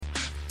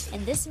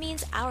and this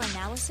means our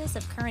analysis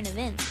of current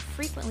events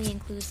frequently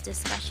includes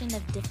discussion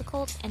of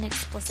difficult and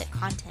explicit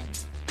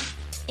content.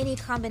 Any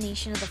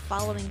combination of the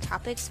following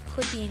topics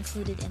could be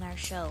included in our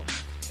show: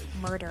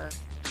 murder,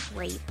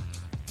 rape,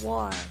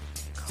 war,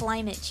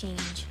 climate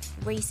change,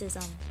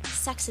 racism,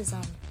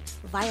 sexism,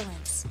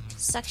 violence,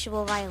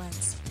 sexual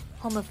violence,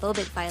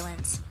 homophobic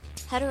violence,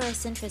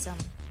 heterocentrism,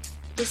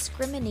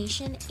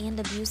 discrimination and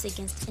abuse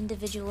against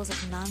individuals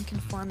of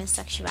nonconformist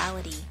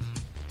sexuality,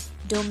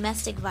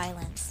 domestic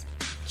violence,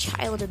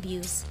 child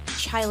abuse,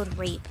 child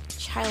rape,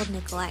 child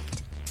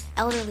neglect,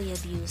 elderly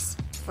abuse,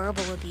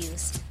 verbal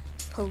abuse,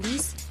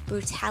 police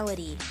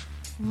brutality,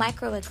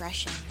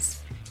 microaggressions,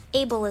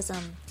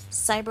 ableism,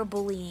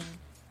 cyberbullying,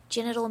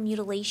 genital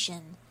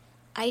mutilation,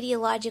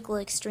 ideological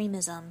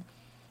extremism,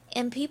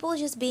 and people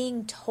just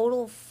being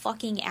total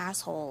fucking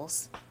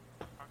assholes.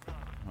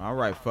 All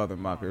right, Father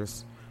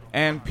Muckers.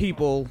 And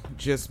people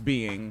just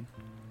being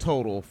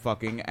total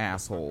fucking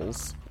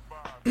assholes.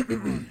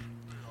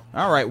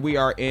 All right, we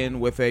are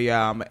in with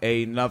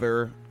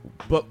another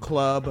book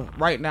club.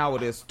 Right now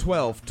it is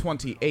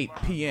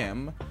 12:28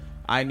 p.m.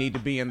 I need to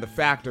be in the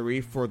factory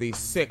for the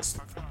 6th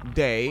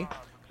day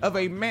of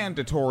a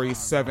mandatory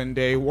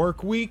 7-day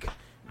work week,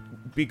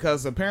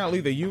 because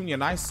apparently the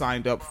union I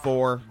signed up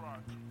for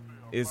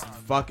is,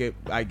 fuck it,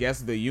 I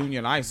guess the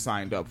union I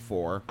signed up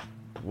for.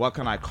 What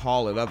can I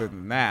call it other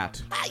than that?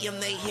 I am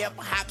the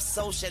hip-hop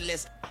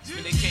socialist.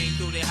 When they came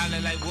through, they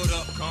holler like, what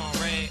up,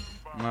 comrade?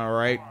 All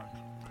right.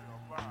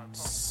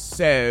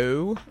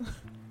 So,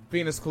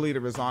 Venus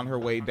Kalita is on her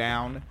way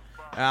down.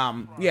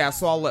 Yeah,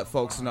 so I'll let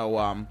folks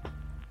know,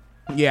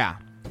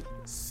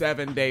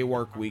 7-day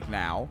work week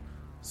now.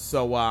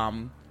 So,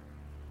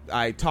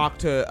 I talked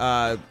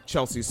to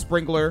Chelsea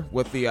Springler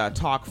with the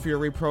Talk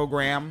Fury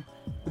program.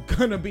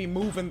 Gonna be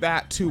moving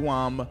that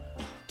to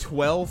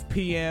 12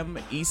 p.m.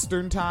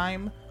 Eastern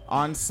time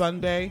on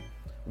Sunday,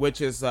 which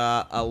is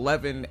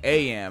 11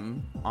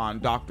 a.m. on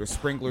Dr.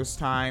 Springler's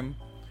time.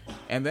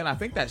 And then I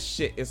think that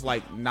shit is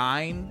like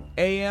 9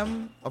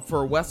 a.m.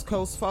 for West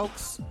Coast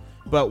folks.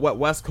 But what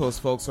West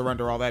Coast folks are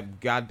under all that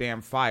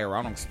goddamn fire,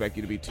 I don't expect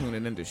you to be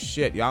tuning into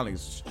shit. Y'all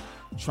niggas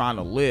trying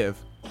to live.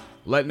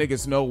 Let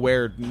niggas know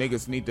where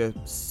niggas need to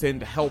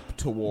send help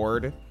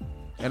toward.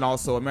 And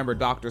also, remember,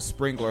 Dr.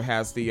 Springler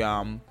has the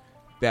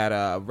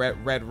that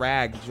red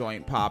rag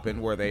joint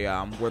popping where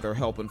they're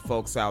helping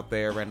folks out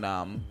there in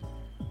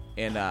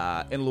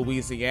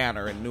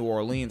Louisiana and New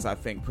Orleans, I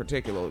think,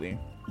 particularly.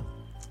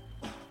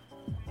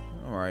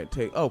 All right,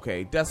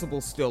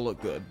 decibels still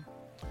look good.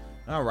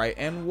 All right,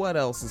 and what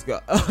else is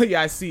good? Oh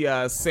yeah, I see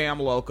Sam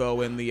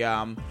Loco in the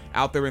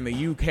out there in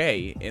the UK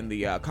in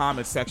the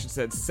comment section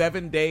said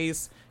 7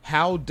 days.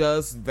 How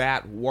does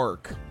that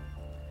work?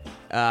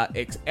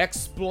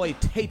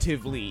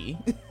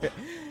 Exploitatively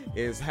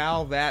is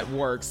how that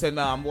works. And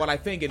what I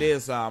think it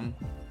is, I've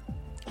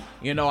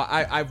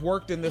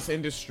worked in this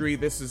industry.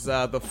 This is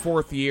the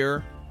 4th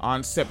year.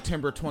 On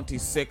September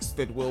 26th,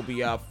 it will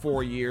be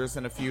 4 years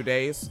in a few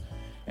days.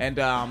 And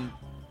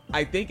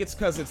I think it's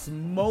because it's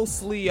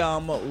mostly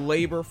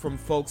labor from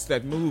folks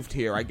that moved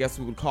here. I guess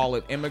we would call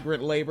it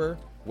immigrant labor,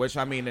 which,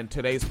 I mean, in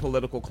today's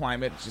political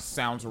climate, just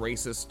sounds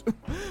racist.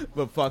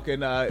 But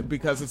fucking,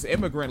 because it's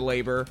immigrant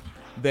labor,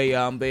 they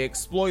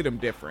exploit them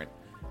different.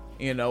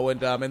 And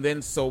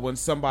then so when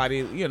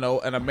somebody,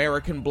 an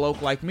American bloke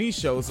like me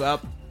shows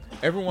up,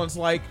 everyone's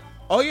like,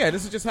 oh yeah,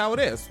 this is just how it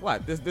is.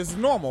 What? This is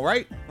normal,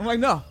 right? I'm like,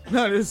 no,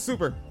 this is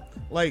super.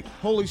 Like,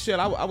 holy shit,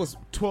 I was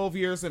 12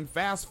 years in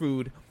fast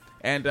food,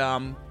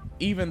 and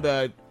even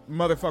the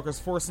motherfuckers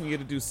forcing you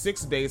to do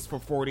 6 days for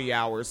 40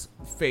 hours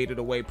faded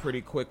away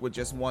pretty quick with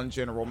just one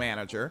general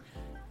manager.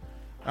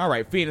 All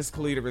right, Venus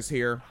Kalita is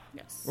here.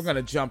 Yes. We're going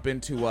to jump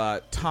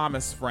into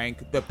Thomas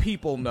Frank, The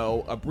People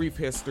Know, A Brief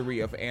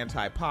History of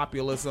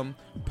Anti-Populism,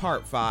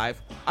 Part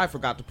 5. I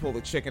forgot to pull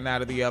the chicken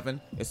out of the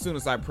oven. As soon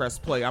as I press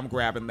play, I'm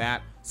grabbing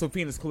that. So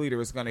Venus Kalita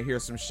is going to hear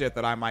some shit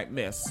that I might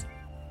miss.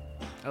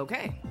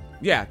 Okay.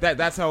 Yeah,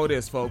 that's how it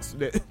is, folks.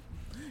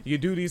 You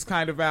do these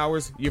kind of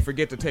hours, you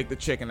forget to take the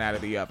chicken out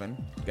of the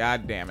oven.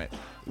 God damn it.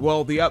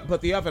 Well,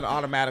 but the oven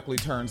automatically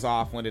turns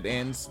off when it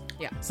ends.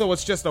 Yeah. So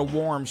it's just a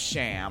warm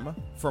sham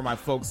for my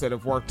folks that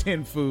have worked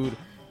in food.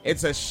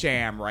 It's a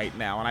sham right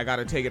now, and I got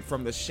to take it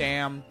from the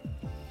sham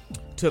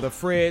to the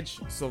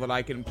fridge so that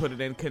I can put it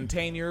in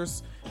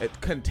containers,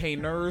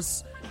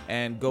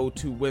 and go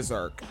to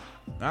Wizark.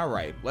 All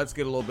right, let's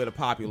get a little bit of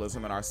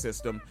populism in our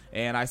system.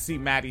 And I see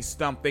Maddie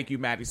Stump. Thank you,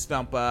 Maddie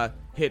Stump,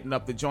 hitting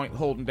up the joint,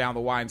 holding down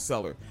the wine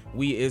cellar.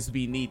 We is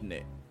be needing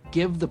it.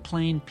 Give the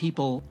plain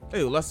people...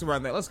 Ooh, let's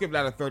run that. Let's give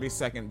that a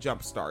 30-second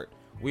jump start.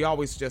 We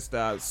always just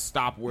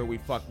stop where we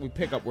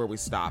pick up where we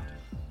stopped.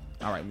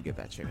 All right, let me get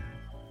that chicken.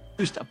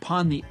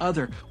 ...upon the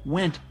other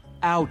went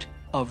out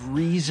of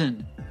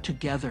reason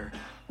together.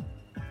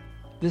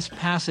 This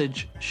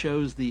passage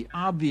shows the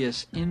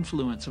obvious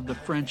influence of the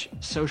French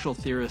social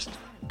theorist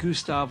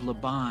Gustave Le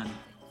Bon,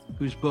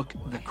 whose book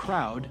The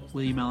Crowd,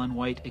 William Allen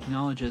White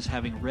acknowledges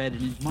having read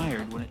and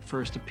admired when it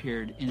first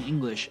appeared in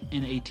English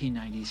in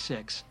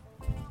 1896.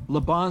 Le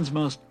Bon's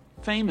most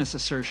famous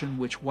assertion,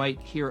 which White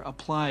here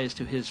applies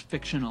to his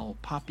fictional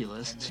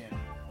populists,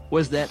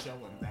 was that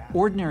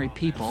ordinary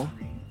people,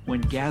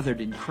 when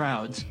gathered in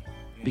crowds,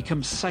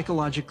 become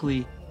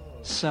psychologically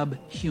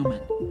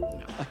subhuman,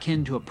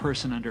 akin to a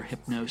person under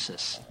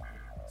hypnosis.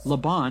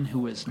 Laban, who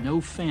was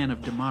no fan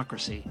of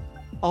democracy,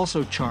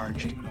 also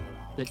charged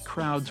that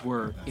crowds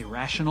were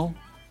irrational,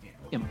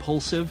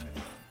 impulsive,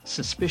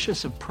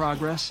 suspicious of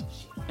progress,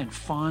 and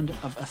fond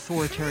of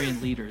authoritarian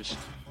leaders,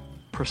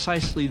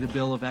 precisely the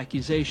bill of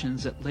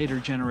accusations that later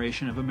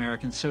generation of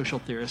American social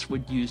theorists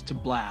would use to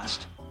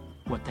blast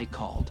what they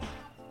called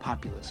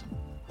populism.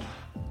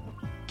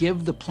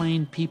 Give the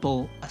plain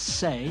people a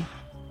say,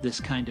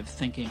 this kind of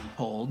thinking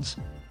holds,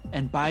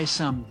 and by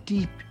some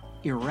deep,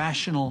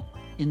 irrational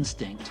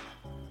instinct,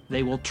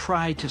 they will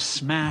try to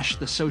smash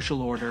the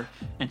social order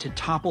and to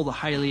topple the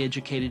highly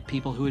educated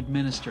people who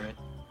administer it,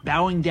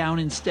 bowing down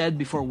instead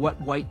before what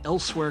White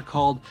elsewhere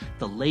called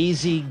the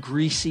lazy,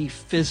 greasy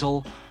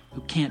fizzle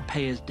who can't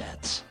pay his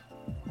debts.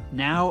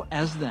 Now,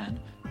 as then,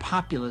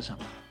 populism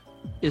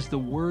is the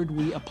word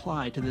we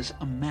apply to this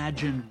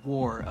imagined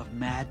war of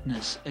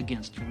madness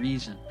against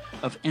reason,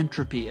 of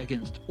entropy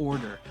against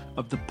order,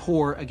 of the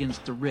poor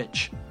against the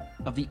rich,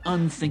 of the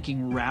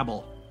unthinking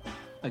rabble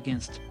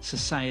against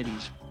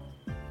society's.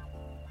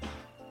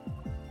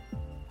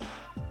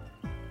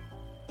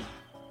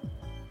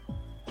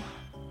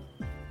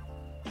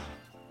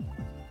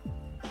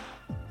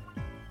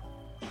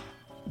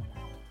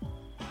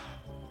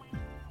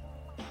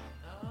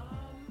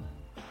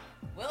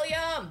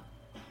 William!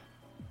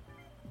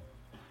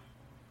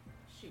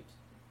 Shoot.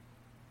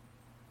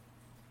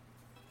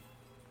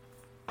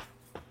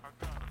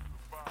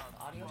 The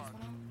audio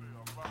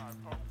just went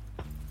out?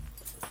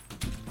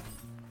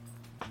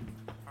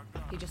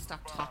 He just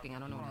stopped talking. I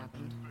don't know what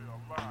happened.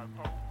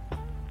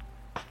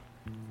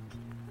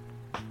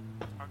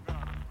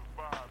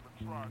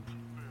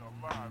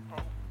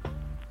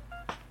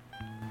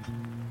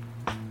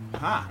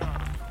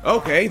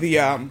 Okay, the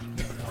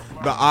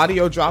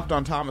audio dropped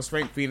on Thomas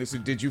Frank Phoenix.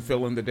 Did you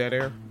fill in the dead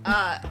air?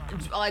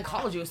 I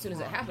called you as soon as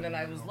it happened, and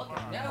I was looking.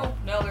 No,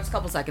 there's a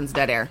couple seconds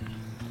dead air.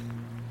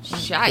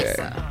 Scheisse.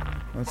 Okay.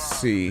 Let's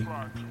see.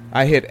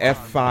 I hit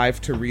F5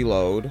 to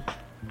reload.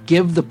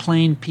 Give the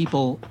plain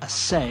people a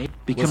say,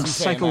 become What's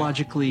he saying,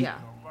 psychologically Yeah.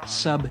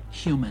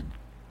 subhuman,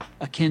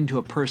 akin to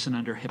a person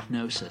under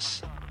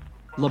hypnosis.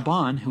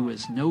 Laban, who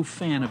was no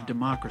fan of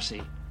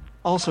democracy,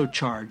 also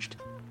charged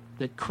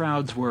that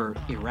crowds were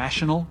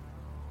irrational,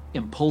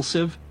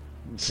 impulsive,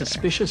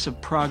 suspicious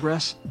of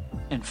progress,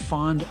 and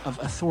fond of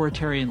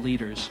authoritarian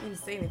leaders, I didn't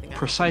say anything.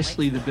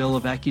 precisely the bill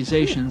of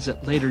accusations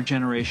that later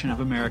generation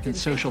of American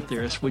social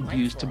theorists would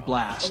use to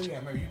blast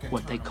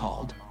what they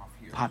called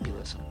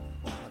populism.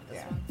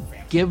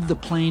 Give the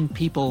plain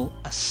people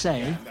a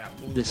say,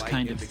 this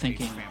kind of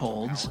thinking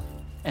holds,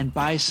 and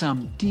by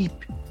some deep,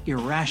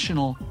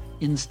 irrational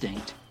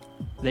instinct,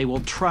 they will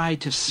try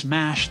to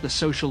smash the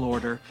social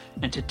order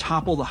and to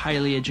topple the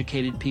highly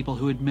educated people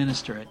who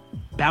administer it,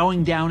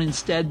 bowing down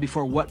instead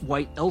before what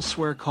White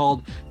elsewhere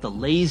called the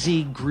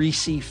lazy,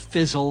 greasy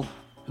fizzle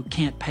who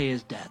can't pay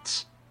his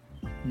debts.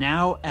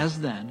 Now, as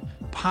then,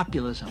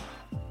 populism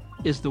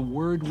is the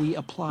word we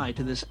apply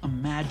to this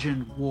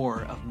imagined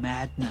war of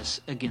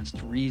madness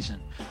against reason,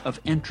 of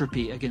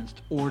entropy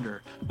against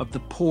order, of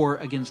the poor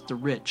against the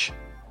rich,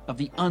 of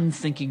the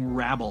unthinking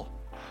rabble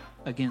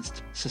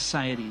against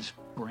society's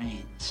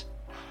brains.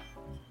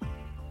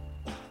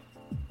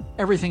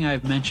 Everything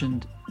I've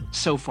mentioned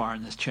so far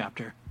in this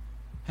chapter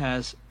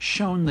has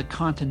shown the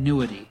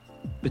continuity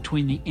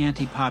between the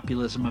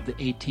anti-populism of the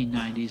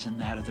 1890s and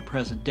that of the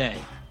present day.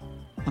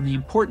 On the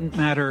important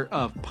matter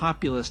of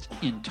populist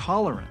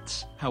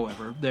intolerance,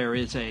 however, there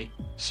is a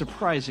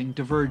surprising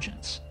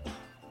divergence.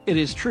 It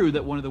is true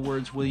that one of the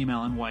words William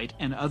Allen White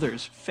and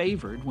others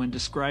favored when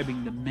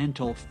describing the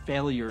mental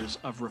failures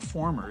of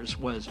reformers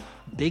was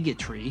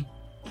bigotry,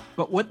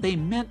 but what they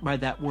meant by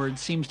that word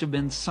seems to have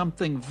been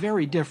something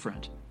very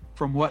different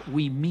from what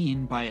we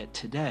mean by it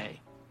today.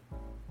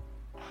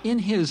 In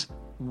his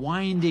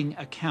winding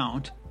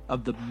account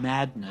of the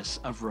madness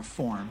of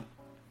reform,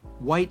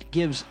 White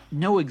gives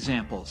no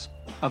examples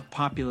of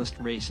populist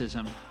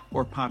racism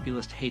or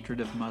populist hatred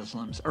of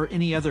Muslims or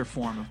any other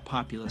form of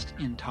populist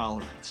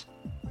intolerance.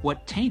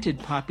 What tainted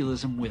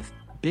populism with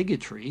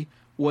bigotry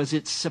was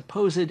its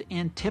supposed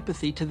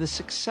antipathy to the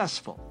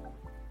successful.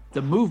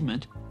 The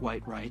movement,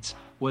 White writes,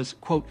 was,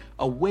 quote,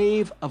 a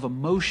wave of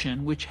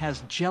emotion which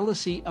has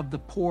jealousy of the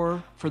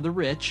poor for the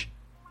rich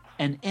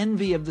and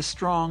envy of the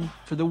strong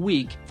for the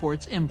weak for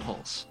its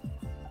impulse.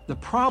 The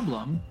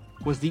problem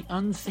was the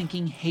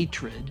unthinking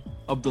hatred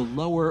of the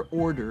lower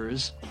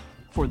orders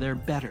for their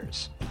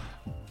betters.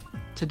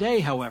 Today,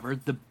 however,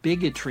 the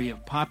bigotry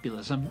of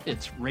populism,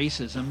 its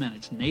racism and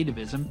its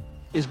nativism,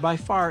 is by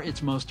far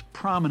its most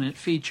prominent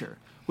feature,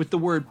 with the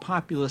word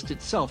populist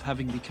itself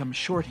having become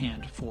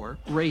shorthand for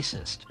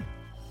racist.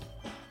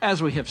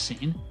 As we have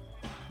seen,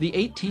 the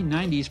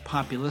 1890s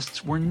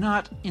populists were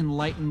not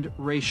enlightened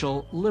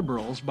racial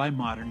liberals by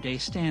modern-day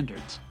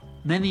standards.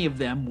 Many of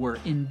them were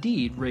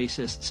indeed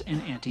racists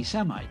and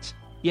anti-Semites.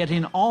 Yet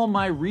in all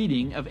my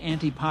reading of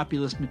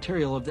anti-populist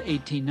material of the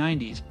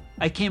 1890s,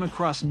 I came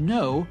across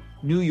no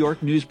New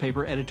York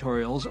newspaper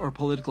editorials or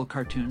political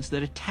cartoons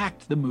that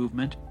attacked the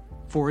movement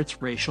for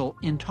its racial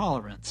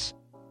intolerance.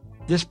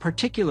 This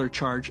particular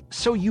charge,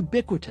 so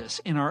ubiquitous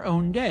in our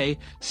own day,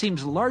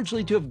 seems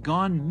largely to have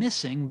gone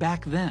missing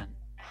back then.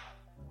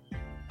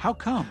 How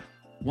come?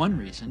 One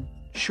reason,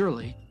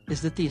 surely,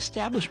 is that the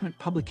establishment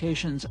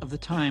publications of the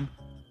time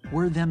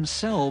were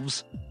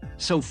themselves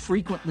so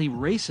frequently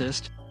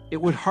racist,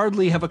 it would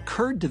hardly have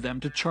occurred to them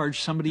to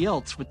charge somebody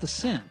else with the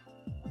sin.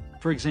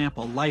 For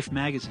example, Life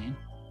magazine,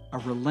 a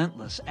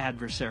relentless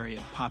adversary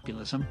of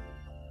populism,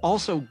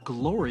 also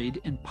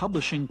gloried in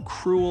publishing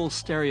cruel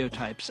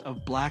stereotypes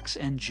of blacks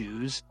and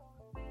Jews,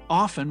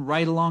 often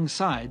right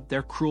alongside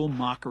their cruel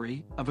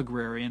mockery of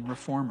agrarian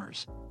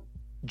reformers.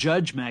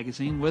 Judge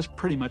magazine was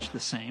pretty much the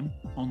same,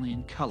 only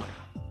in color.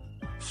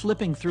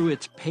 Flipping through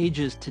its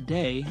pages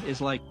today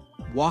is like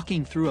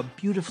walking through a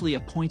beautifully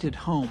appointed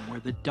home where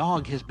the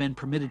dog has been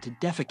permitted to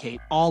defecate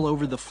all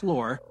over the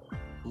floor,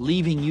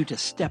 leaving you to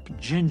step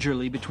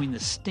gingerly between the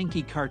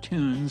stinky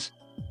cartoons,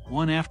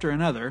 one after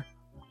another,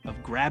 of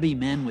grabby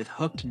men with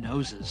hooked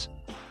noses.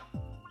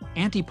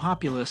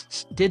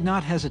 Anti-populists did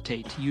not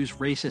hesitate to use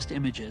racist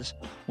images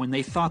when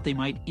they thought they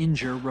might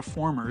injure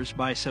reformers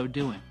by so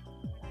doing.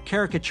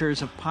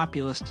 Caricatures of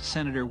populist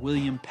Senator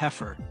William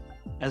Peffer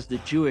as the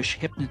Jewish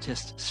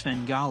hypnotist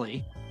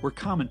Svengali were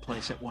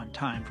commonplace at one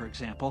time, for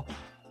example,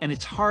 and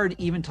it's hard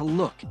even to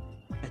look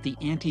at the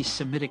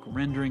anti-Semitic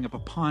rendering of a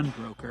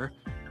pawnbroker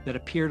that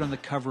appeared on the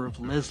cover of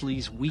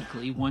Leslie's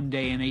Weekly one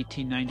day in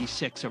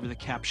 1896 over the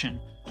caption,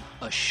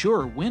 "A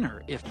sure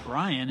winner if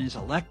Bryan is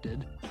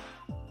elected."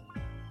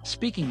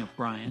 Speaking of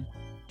Bryan,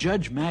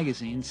 Judge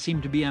magazine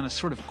seemed to be on a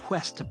sort of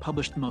quest to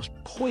publish the most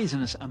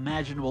poisonous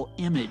imaginable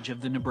image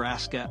of the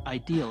Nebraska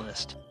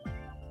idealist.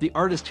 The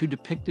artist who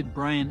depicted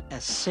Bryan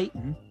as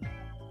Satan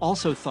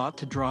also thought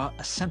to draw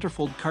a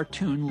centerfold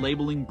cartoon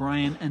labeling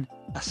Bryan an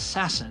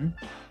assassin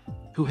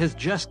who has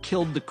just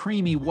killed the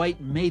creamy white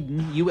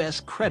maiden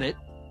U.S. credit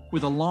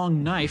with a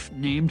long knife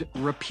named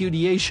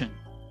Repudiation.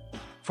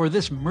 For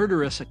this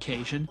murderous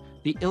occasion,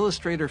 the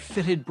illustrator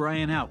fitted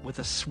Bryan out with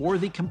a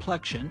swarthy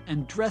complexion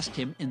and dressed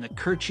him in the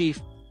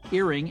kerchief,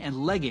 earring,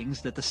 and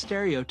leggings that the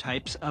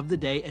stereotypes of the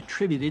day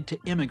attributed to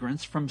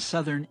immigrants from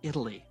southern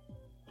Italy.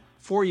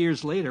 4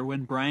 years later,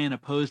 when Bryan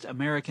opposed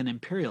American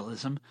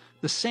imperialism,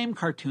 the same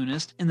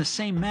cartoonist in the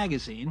same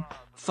magazine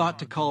thought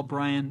to call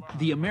Bryan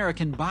the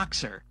American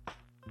Boxer,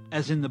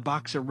 as in the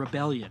Boxer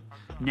Rebellion.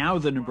 Now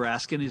the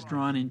Nebraskan is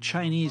drawn in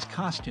Chinese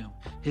costume,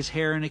 his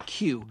hair in a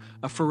queue,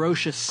 a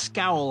ferocious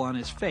scowl on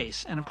his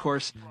face, and of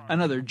course,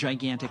 another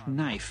gigantic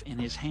knife in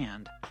his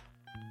hand.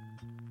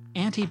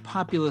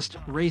 Anti-populist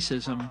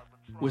racism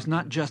was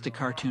not just a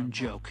cartoon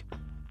joke.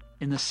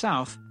 In the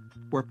South,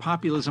 where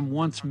populism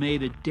once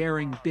made a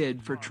daring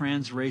bid for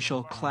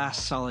transracial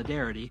class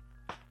solidarity,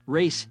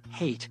 race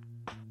hate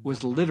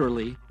was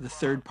literally the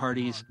third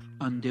party's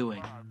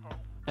undoing.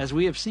 As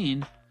we have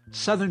seen,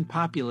 Southern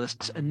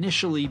populists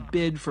initially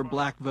bid for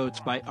black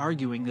votes by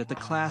arguing that the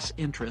class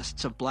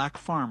interests of black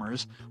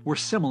farmers were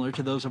similar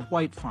to those of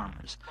white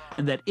farmers,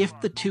 and that if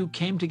the two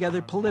came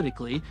together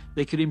politically,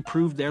 they could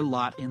improve their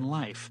lot in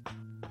life.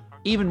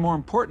 Even more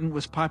important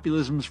was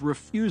populism's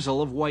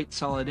refusal of white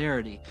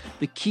solidarity,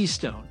 the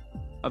keystone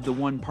of the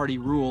one-party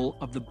rule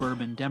of the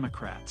Bourbon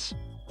Democrats.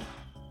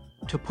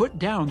 To put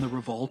down the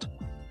revolt,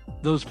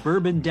 those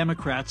Bourbon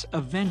Democrats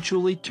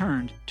eventually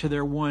turned to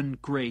their one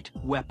great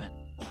weapon: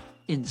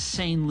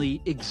 insanely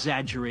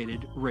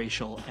exaggerated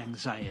racial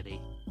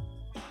anxiety.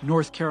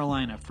 North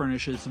Carolina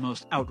furnishes the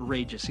most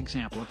outrageous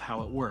example of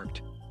how it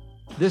worked.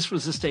 This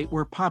was a state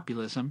where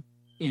populism,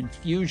 in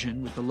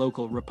fusion with the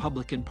local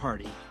Republican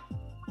Party,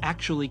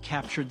 actually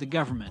captured the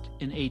government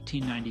in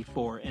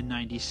 1894 and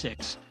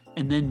 96,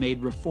 and then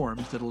made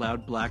reforms that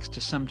allowed blacks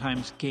to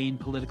sometimes gain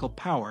political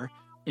power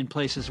in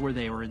places where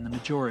they were in the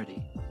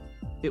majority.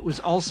 It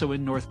was also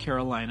in North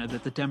Carolina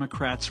that the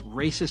Democrats'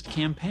 racist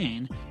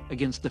campaign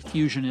against the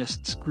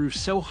fusionists grew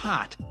so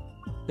hot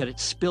that it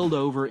spilled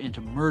over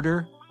into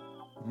murder,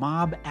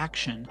 mob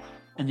action,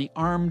 and the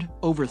armed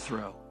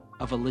overthrow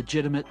of a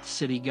legitimate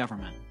city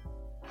government.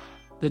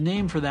 The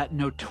name for that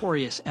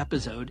notorious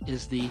episode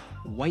is the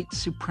White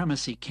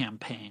Supremacy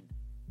Campaign,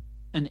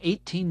 an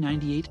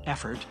 1898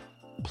 effort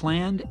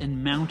planned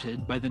and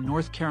mounted by the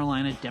North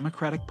Carolina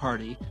Democratic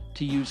Party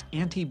to use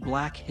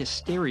anti-black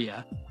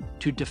hysteria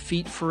to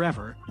defeat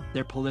forever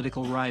their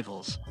political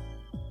rivals.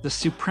 The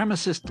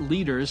supremacist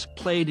leaders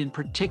played in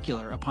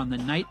particular upon the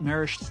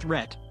nightmarish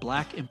threat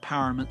black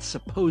empowerment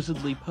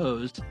supposedly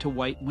posed to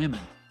white women.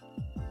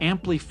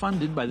 Amply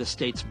funded by the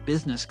state's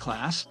business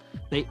class,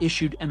 they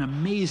issued an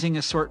amazing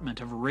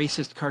assortment of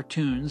racist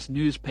cartoons,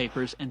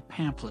 newspapers, and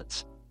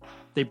pamphlets.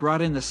 They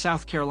brought in the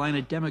South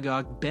Carolina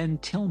demagogue Ben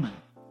Tillman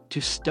to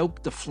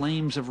stoke the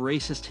flames of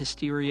racist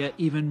hysteria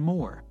even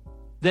more.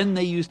 Then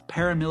they used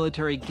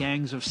paramilitary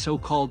gangs of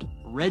so-called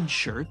red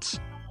shirts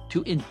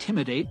to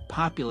intimidate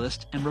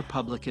populist and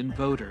Republican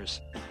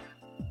voters.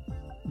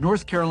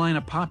 North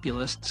Carolina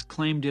populists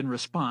claimed in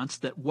response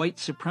that white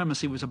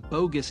supremacy was a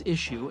bogus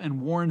issue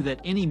and warned that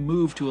any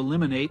move to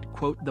eliminate,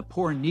 quote, the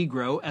poor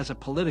Negro as a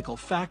political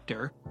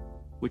factor,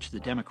 which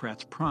the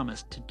Democrats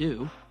promised to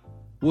do,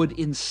 would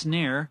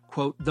ensnare,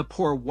 quote, the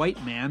poor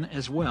white man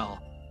as well.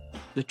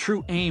 The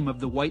true aim of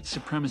the white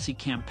supremacy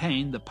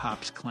campaign, the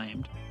Pops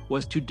claimed,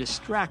 was to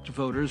distract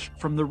voters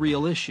from the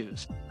real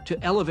issues,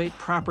 to elevate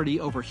property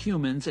over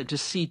humans, and to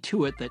see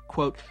to it that,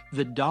 quote,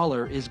 the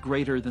dollar is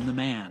greater than the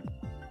man.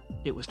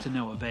 It was to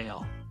no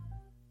avail.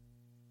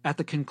 At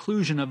the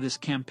conclusion of this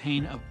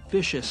campaign of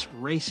vicious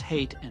race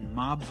hate and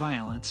mob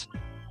violence,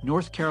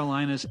 North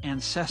Carolina's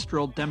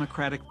ancestral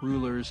Democratic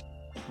rulers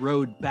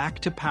rode back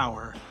to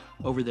power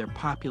over their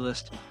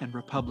populist and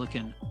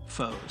Republican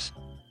foes.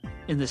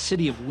 In the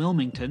city of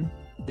Wilmington,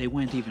 they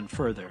went even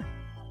further.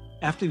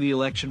 After the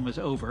election was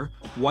over,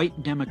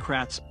 white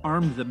Democrats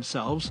armed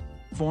themselves,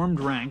 formed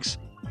ranks,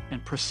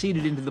 and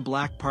proceeded into the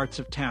black parts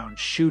of town,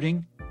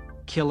 shooting,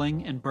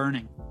 killing, and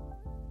burning.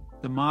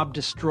 The mob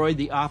destroyed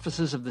the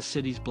offices of the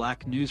city's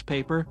black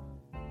newspaper,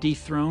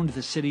 dethroned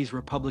the city's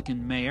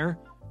Republican mayor,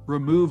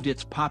 removed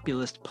its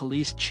populist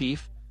police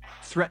chief,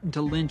 threatened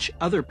to lynch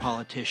other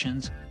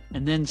politicians,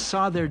 and then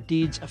saw their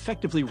deeds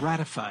effectively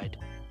ratified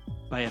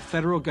by a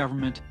federal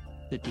government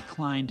that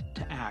declined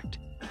to act.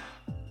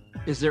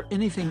 Is there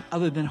anything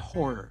other than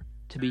horror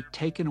to be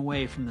taken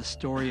away from the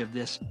story of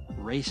this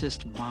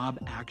racist mob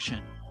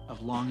action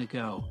of long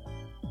ago?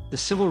 The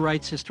civil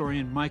rights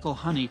historian Michael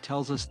Honey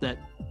tells us that,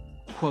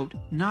 quote,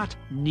 not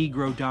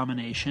Negro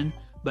domination,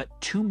 but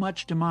too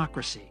much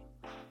democracy,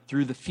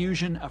 through the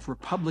fusion of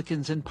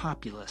Republicans and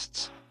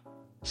populists,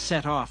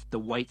 set off the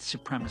white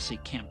supremacy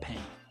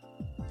campaign.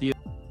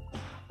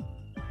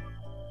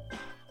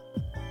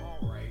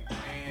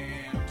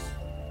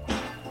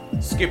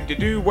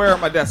 Skip-de-doo, where are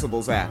my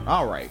decibels at?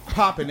 All right,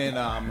 popping in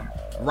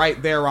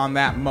right there on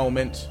that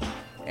moment.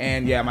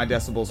 And yeah, my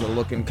decibels are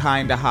looking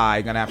kind of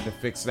high. Gonna have to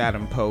fix that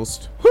in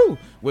post. Whew!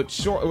 With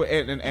short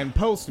and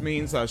post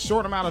means a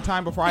short amount of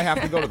time before I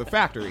have to go to the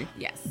factory.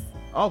 Yes.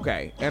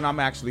 Okay, and I'm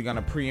actually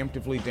gonna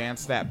preemptively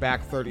dance that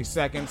back 30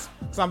 seconds.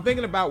 So I'm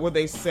thinking about where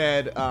they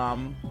said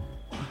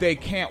they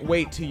can't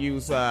wait to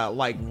use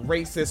like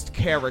racist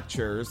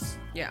caricatures.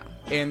 Yeah.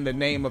 In the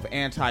name of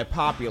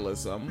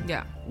anti-populism.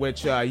 Yeah.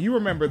 Which you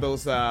remember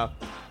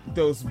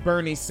those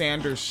Bernie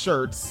Sanders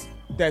shirts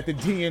that the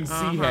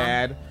DNC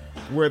had,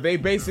 where they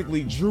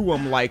basically drew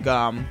them like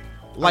a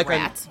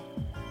rat.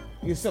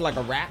 You said like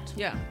a rat?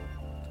 Yeah.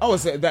 Oh,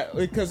 is it that?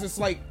 Because it's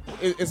like,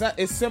 is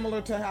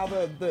similar to how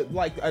the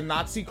like a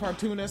Nazi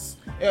cartoonist,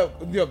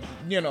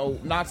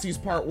 Nazis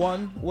Part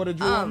 1 would have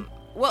drew them?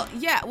 Well,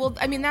 yeah. Well,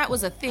 I mean, that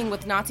was a thing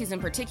with Nazis in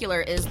particular,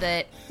 is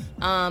that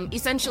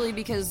essentially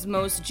because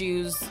most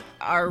Jews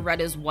are read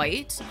as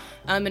white,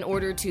 in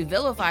order to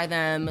vilify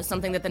them,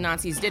 something that the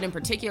Nazis did in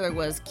particular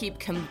was keep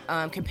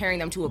comparing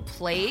them to a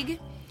plague.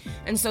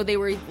 And so they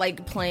were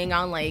like playing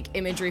on like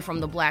imagery from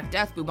the Black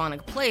Death,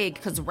 bubonic plague,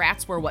 because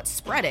rats were what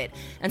spread it.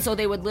 And so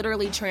they would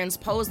literally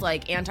transpose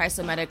like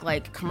anti-Semitic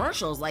like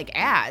commercials, like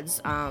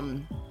ads,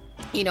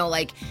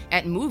 like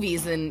at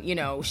movies and,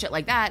 shit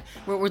like that,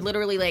 where we're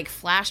literally like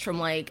flashed from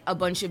like a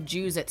bunch of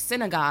Jews at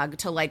synagogue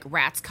to like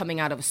rats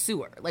coming out of a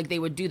sewer. Like they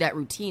would do that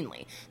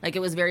routinely. Like it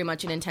was very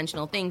much an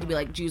intentional thing to be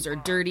like, Jews are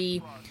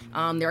dirty.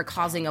 They're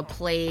causing a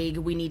plague.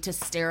 We need to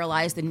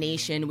sterilize the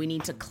nation. We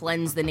need to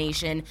cleanse the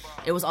nation.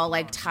 It was all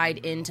like tied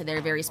into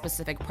their very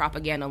specific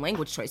propaganda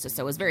language choices.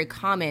 So it was very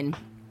common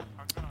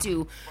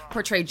to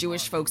portray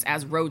Jewish folks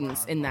as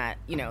rodents in that,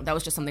 that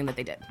was just something that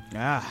they did.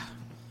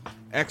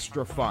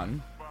 Extra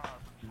fun.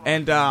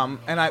 And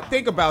I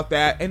think about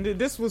that, and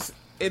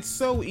it's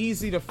so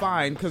easy to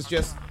find,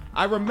 because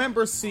I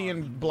remember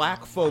seeing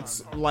black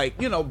folks, like,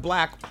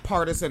 black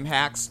partisan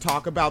hacks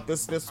talk about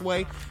this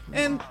way,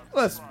 and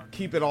let's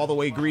keep it all the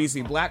way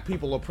greasy. Black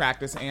people will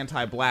practice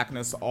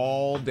anti-blackness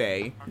all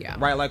day, yeah.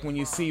 Right? Like when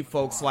you see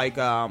folks like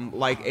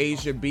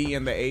Asia B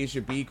and the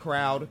Asia B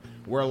crowd,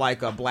 where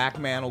like a black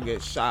man will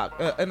get shot,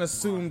 an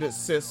assumed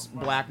cis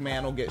black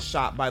man will get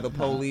shot by the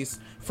police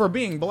for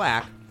being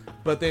black.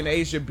 But then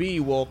Asia B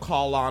will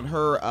call on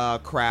her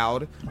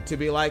crowd to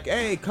be like,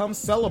 hey, come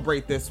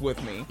celebrate this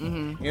with me.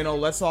 Mm-hmm.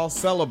 Let's all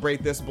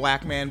celebrate this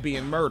black man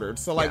being murdered.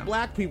 So, like,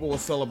 black people will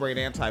celebrate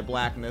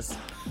anti-blackness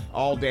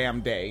all damn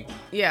day.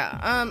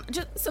 Yeah.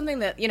 Just something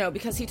that,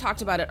 because he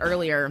talked about it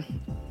earlier,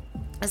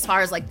 as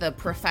far as, like, the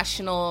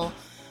professional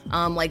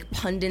like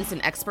pundits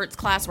and experts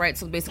class, right?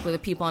 So basically the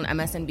people on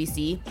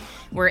MSNBC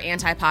were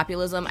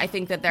anti-populism. I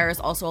think that there is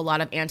also a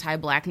lot of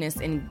anti-blackness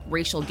and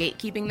racial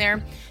gatekeeping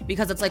there,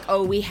 because it's like,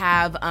 oh, we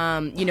have,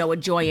 a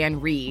Joyanne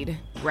Reid,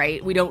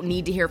 right? We don't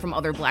need to hear from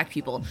other black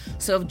people.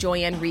 So if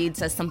Joyanne Reid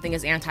says something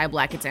is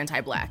anti-black, it's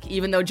anti-black,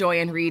 even though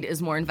Joyanne Reid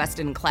is more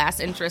invested in class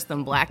interests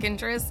than black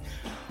interests.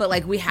 But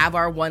like we have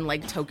our one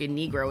like token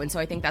Negro. And so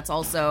I think that's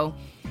also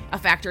a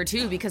factor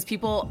too, because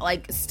people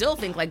like still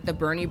think like the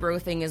Bernie bro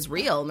thing is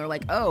real, and they're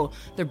like, oh,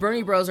 the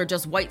Bernie bros are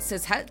just white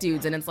cis het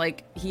dudes, and it's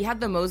like he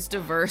had the most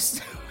diverse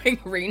like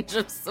range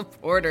of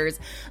supporters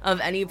of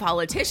any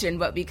politician,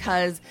 but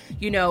because,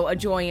 you know, a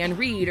Joanne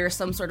Reed or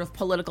some sort of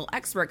political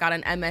expert got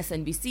on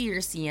MSNBC or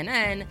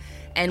CNN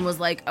and was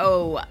like,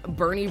 oh,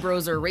 Bernie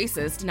bros are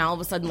racist, now all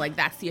of a sudden like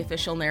that's the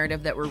official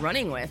narrative that we're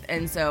running with.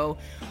 And so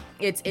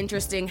it's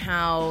interesting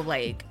how,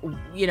 like,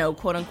 you know,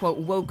 quote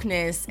unquote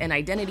wokeness and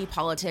identity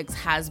politics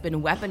has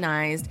been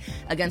weaponized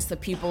against the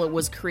people it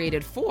was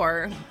created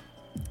for,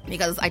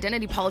 because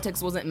identity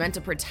politics wasn't meant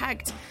to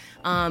protect,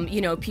 you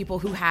know, people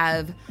who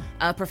have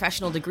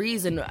professional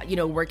degrees and, you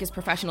know, work as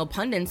professional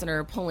pundits and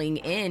are pulling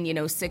in, you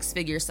know,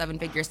 6-figure,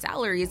 7-figure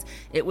salaries.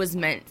 It was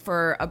meant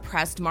for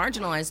oppressed,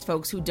 marginalized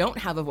folks who don't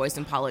have a voice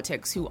in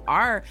politics, who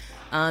are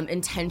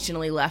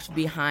intentionally left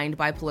behind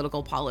by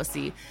political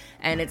policy.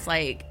 And it's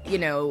like, you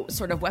know,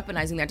 sort of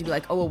weaponizing that to be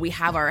like, oh, well, we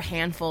have our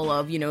handful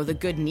of, you know, the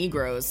good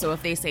Negroes. So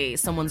if they say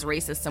someone's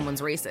racist,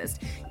 someone's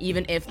racist,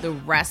 even if the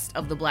rest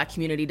of the Black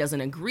community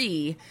doesn't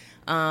agree,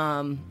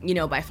 you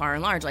know, by far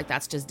and large, like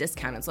that's just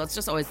discounted. So it's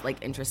just always like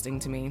interesting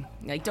to me.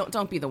 Like,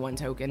 don't be the one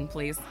token,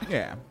 please.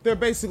 Yeah, they're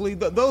basically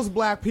those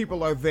Black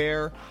people are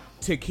there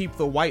to keep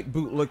the white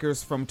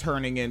bootlickers from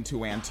turning into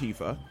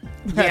Antifa.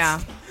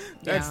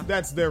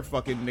 That's their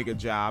fucking nigga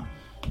job.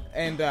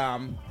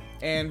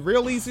 And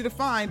real easy to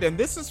find. And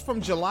this is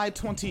from July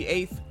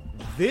 28th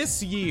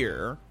this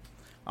year.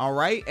 All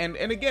right. And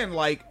again,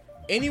 like,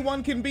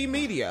 anyone can be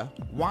media.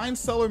 Wine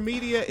Cellar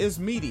Media is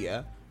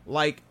media.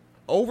 Like,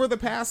 over the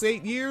past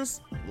 8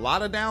 years, a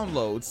lot of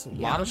downloads,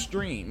 a lot of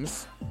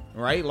streams,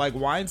 right? Like,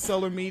 Wine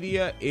Cellar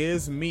Media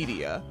is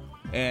media.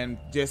 And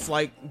just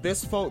like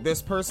this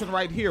person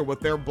right here with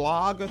their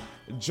blog,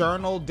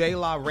 Journal de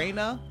la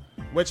Reina,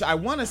 which I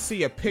want to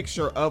see a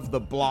picture of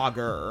the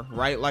blogger,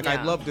 right? Like,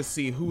 I'd love to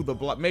see who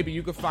the maybe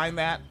you could find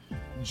that,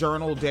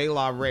 Journal de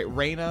la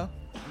Reina.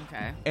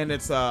 Okay. And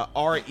it's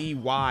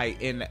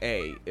Reyna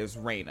is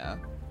Reina.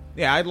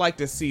 Yeah, I'd like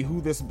to see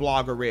who this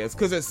blogger is,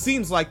 because it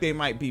seems like they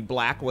might be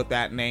Black with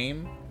that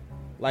name,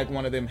 like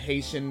one of them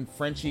Haitian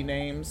Frenchy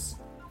names.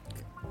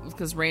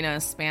 Because Reina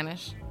is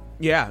Spanish.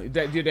 Yeah,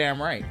 you're damn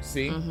right.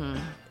 See,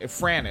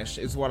 Franish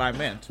is what I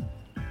meant.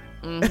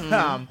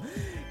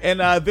 And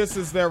this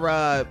is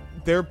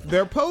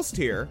their post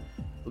here.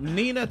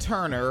 Nina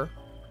Turner,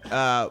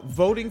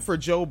 voting for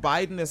Joe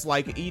Biden is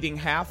like eating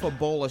half a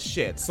bowl of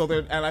shit. So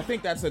and I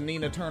think that's a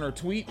Nina Turner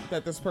tweet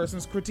that this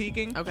person's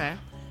critiquing. Okay.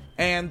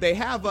 And they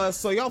have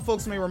so y'all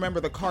folks may remember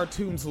the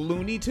cartoons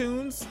Looney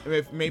Tunes,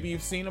 if maybe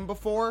you've seen them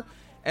before.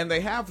 And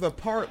they have the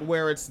part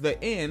where it's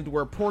the end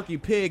where Porky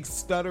Pig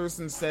stutters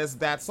and says,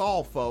 "That's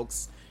all,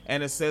 folks,"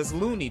 and it says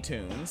Looney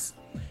Tunes.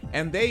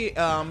 And they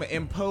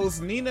impose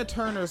Nina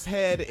Turner's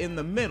head in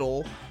the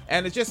middle,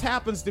 and it just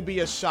happens to be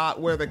a shot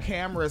where the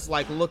camera is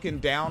like looking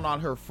down on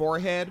her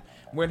forehead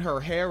when her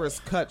hair is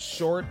cut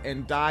short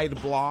and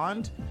dyed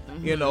blonde,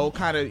 you know,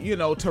 kind of, you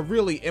know, to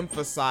really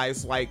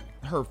emphasize like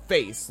her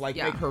face, like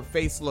make her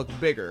face look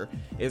bigger,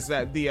 is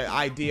that the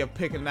idea of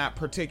picking that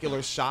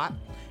particular shot.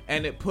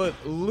 And it put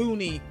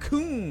Looney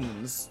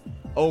Coons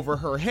over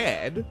her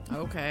head.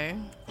 Okay.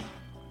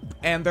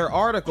 And their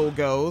article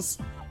goes,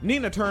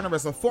 Nina Turner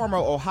is a former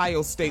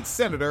Ohio State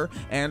senator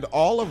and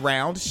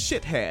all-around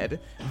shithead.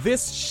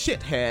 This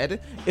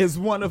shithead is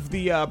one of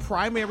the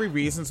primary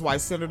reasons why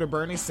Senator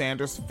Bernie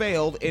Sanders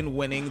failed in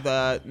winning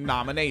the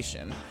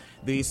nomination.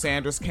 The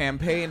Sanders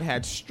campaign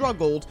had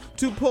struggled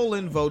to pull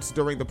in votes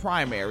during the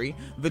primary.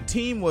 The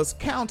team was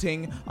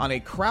counting on a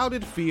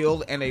crowded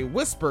field and a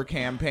whisper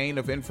campaign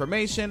of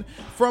information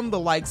from the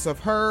likes of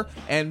her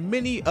and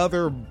many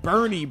other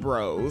Bernie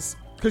bros.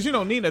 Because, you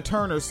know, Nina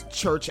Turner's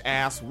church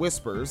ass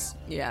whispers.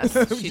 Yes,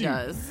 she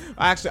does.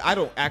 I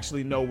don't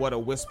actually know what a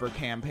whisper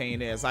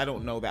campaign is. I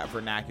don't know that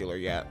vernacular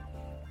yet.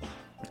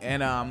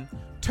 And,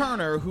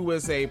 Turner, who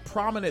is a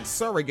prominent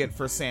surrogate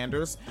for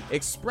Sanders,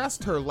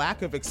 expressed her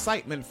lack of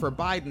excitement for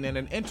Biden in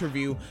an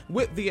interview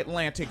with The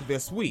Atlantic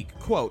this week.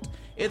 Quote,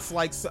 it's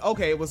like,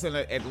 okay, it was an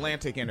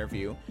Atlantic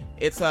interview.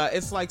 It's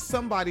like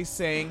somebody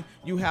saying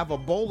you have a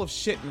bowl of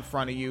shit in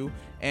front of you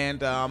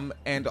and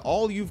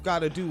all you've got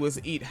to do is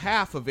eat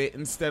half of it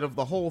instead of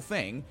the whole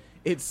thing.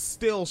 It's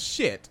still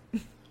shit.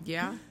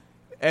 Yeah.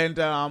 And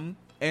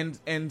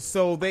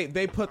so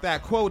they put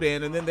that quote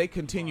in, and then they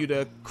continue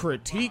to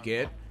critique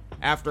it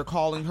after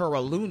calling her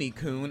a loony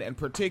coon and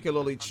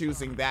particularly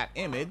choosing that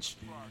image.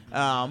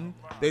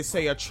 They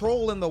say a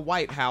troll in the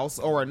White House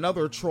or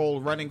another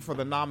troll running for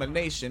the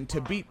nomination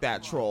to beat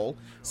that troll.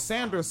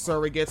 Sanders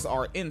surrogates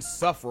are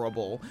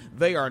insufferable.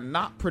 They are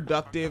not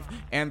productive,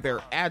 and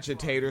they're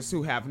agitators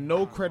who have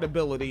no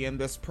credibility in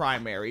this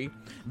primary.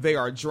 They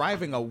are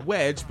driving a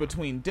wedge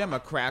between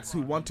Democrats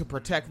who want to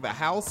protect the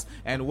House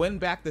and win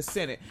back the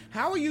Senate.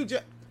 How are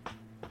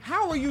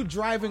you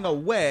driving a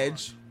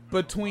wedge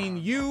between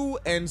you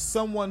and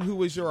someone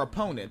who is your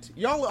opponent?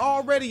 Y'all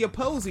already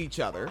oppose each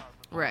other.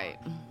 Right.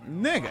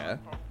 Nigga.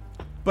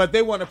 But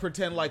they want to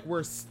pretend like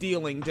we're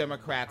stealing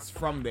Democrats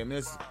from them.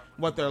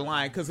 what they're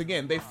lying, because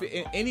again,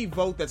 any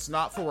vote that's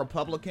not for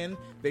Republican,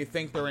 they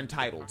think they're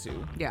entitled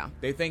to. Yeah.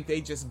 They think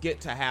they just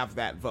get to have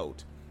that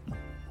vote.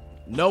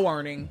 No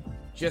earning,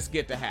 just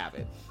get to have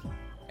it.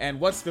 And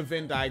what's the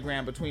Venn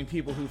diagram between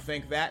people who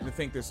think that and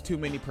think there's too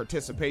many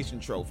participation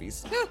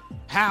trophies?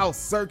 How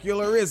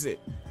circular is it?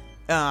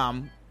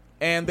 And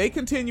they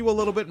continue a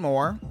little bit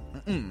more.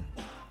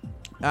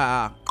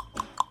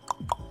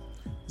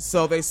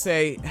 So they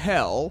say,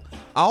 hell,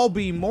 I'll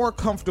be more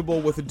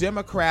comfortable with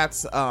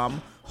Democrats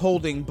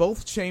holding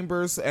both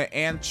chambers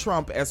and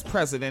Trump as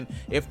president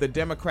if the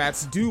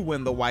Democrats do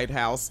win the White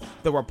House.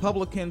 The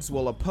Republicans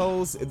will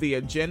oppose the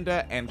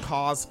agenda and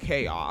cause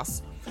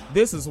chaos.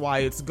 This is why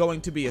it's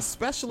going to be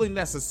especially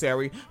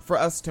necessary for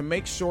us to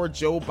make sure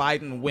Joe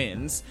Biden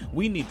wins.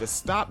 We need to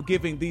stop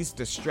giving these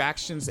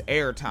distractions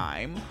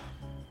airtime.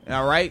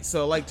 All right,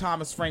 so like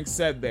Thomas Frank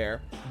said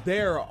there,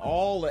 they're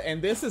all,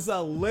 and this is a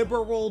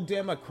liberal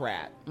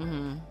Democrat,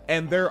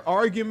 and their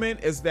argument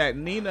is that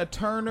Nina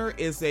Turner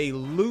is a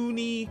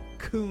loony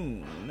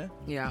coon.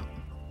 Yeah.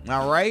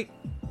 All right?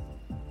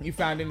 You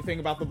found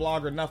anything about the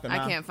blog or nothing,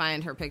 I can't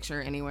find her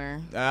picture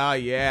anywhere. Oh,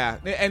 yeah.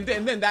 And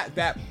then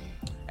that,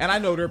 and I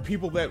know there are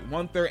people that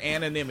want their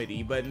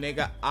anonymity, but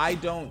nigga, I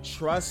don't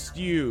trust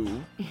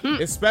you,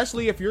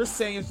 especially if you're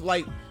saying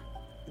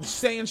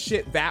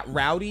shit that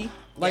rowdy.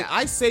 Like, yeah.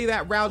 I say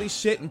that rowdy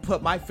shit and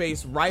put my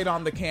face right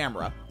on the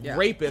camera. Yeah.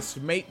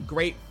 Rapists make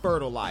great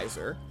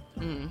fertilizer.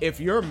 If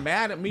you're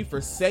mad at me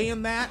for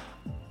saying that,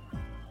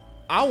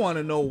 I want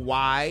to know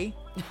why.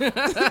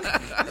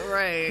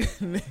 Right.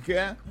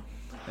 Nigga.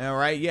 All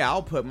right, yeah,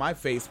 I'll put my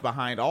face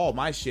behind all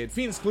my shit.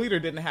 Phoenix Cleater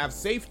didn't have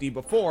safety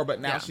before, but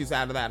now she's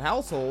out of that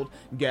household.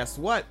 Guess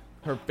what?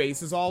 Her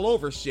face is all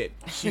over shit.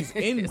 She's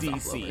in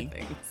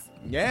DC.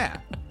 Yeah.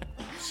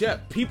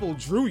 Shit, people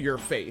drew your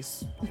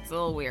face. It's a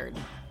little weird.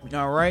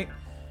 All right.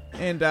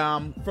 And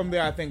from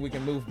there, I think we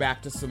can move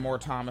back to some more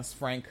Thomas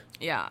Frank.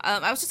 Yeah.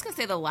 I was just going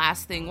to say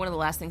one of the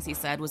last things he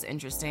said was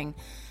interesting,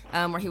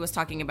 where he was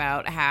talking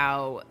about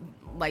how,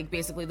 like,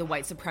 basically the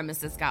white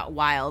supremacists got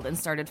wild and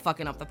started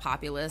fucking up the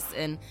populists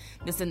and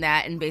this and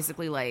that. And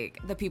basically, like,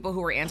 the people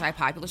who were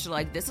anti-populist are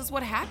like, this is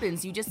what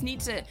happens. You just need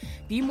to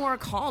be more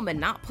calm and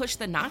not push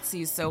the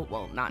Nazis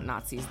not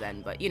Nazis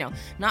then, but,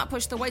 not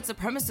push the white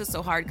supremacists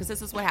so hard because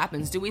this is what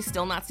happens. Do we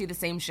still not see the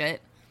same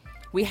shit?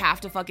 We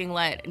have to fucking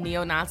let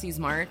neo-Nazis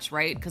march,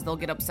 right? Because they'll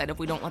get upset if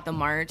we don't let them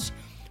march.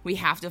 We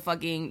have to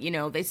fucking,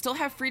 they still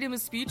have freedom of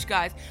speech,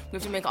 guys. We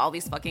have to make all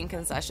these fucking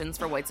concessions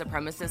for white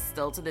supremacists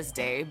still to this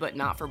day, but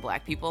not for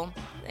black people.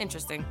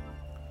 Interesting.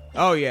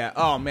 Oh, yeah.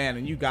 Oh, man.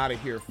 And you gotta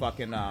hear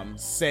fucking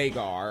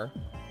Sagar.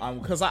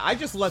 Because I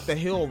just let The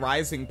Hill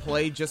Rising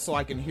play just so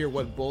I can hear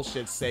what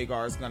bullshit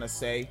Sagar is gonna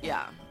say.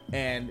 Yeah.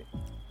 And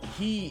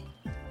he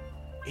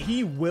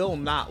will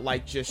not,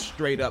 like, just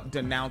straight up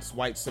denounce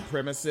white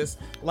supremacists.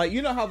 Like,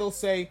 you know how they'll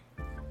say,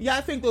 yeah,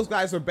 I think those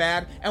guys are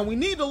bad, and we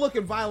need to look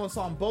at violence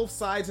on both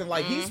sides, and,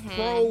 like, he's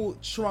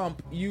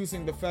pro-Trump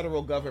using the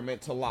federal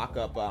government to lock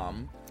up,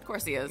 Of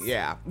course he is.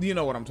 Yeah, you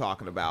know what I'm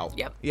talking about.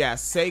 Yep. Yeah,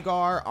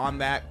 Sagar on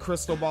that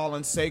Crystal Ball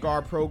and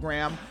Sagar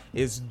program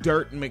is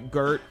Dirt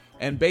McGirt,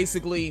 and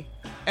basically,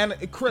 and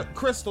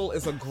Crystal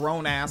is a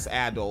grown-ass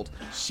adult.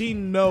 She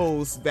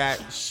knows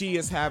that she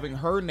is having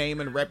her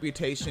name and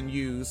reputation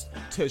used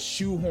to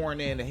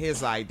shoehorn in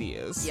his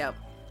ideas. Yep.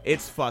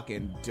 It's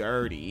fucking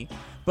dirty.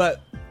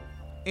 But,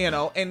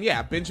 and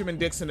yeah, Benjamin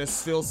Dixon is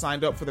still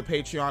signed up for the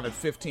Patreon at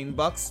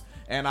 $15,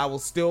 and I will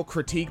still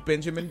critique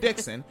Benjamin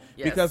Dixon.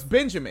 Yes. Because,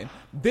 Benjamin,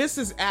 this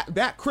is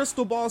that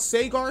Crystal Ball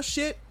Sagar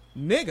shit,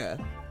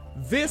 nigga.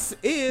 This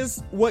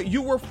is what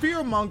you were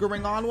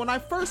fear-mongering on when I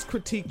first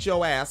critiqued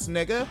your ass,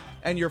 nigga,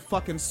 and your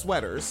fucking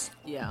sweaters.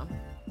 Yeah.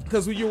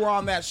 Because you were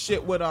on that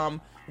shit with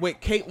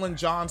Caitlin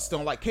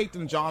Johnstone. Like,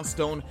 Caitlin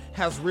Johnstone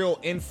has real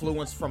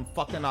influence from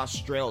fucking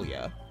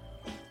Australia.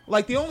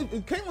 Like,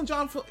 Caitlin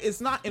Johnstone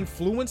is not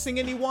influencing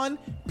anyone.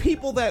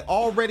 People that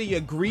already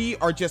agree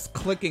are just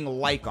clicking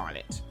like on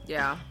it.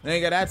 Yeah.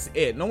 Nigga, that's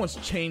it. No one's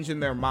changing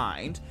their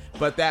mind.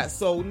 But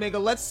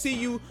nigga, let's see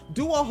you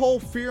do a whole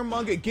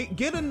fearmonger.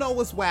 Get a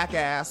Noah's whack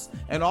ass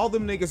and all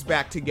them niggas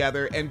back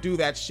together and do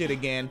that shit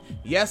again.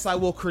 Yes, I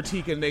will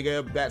critique a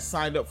nigga that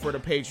signed up for the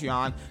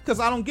Patreon. Because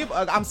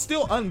I'm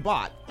still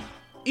unbought.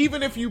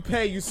 Even if you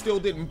pay, you still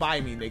didn't buy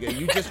me, nigga.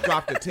 You just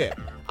dropped a tip.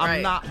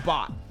 I'm not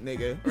bought,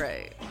 nigga.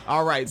 Right.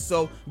 All right,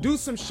 so do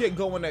some shit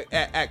going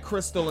at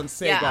Crystal and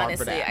Sagar for that. Yeah,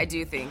 honestly, I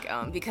do think,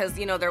 because,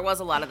 there was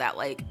a lot of that,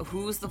 like,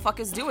 who's the fuck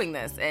is doing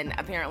this? And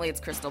apparently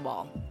it's Crystal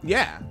Ball.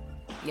 Yeah.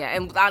 Yeah,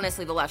 and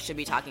honestly, the left should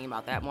be talking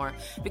about that more.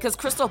 Because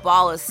Crystal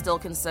Ball is still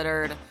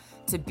considered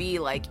to be,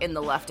 like, in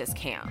the leftist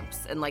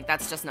camps. And, like,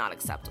 that's just not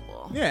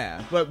acceptable.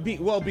 Yeah, but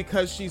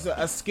because she's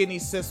a skinny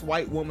cis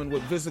white woman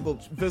with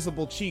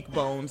visible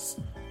cheekbones,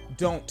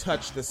 don't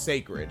touch the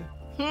sacred.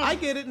 I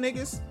get it,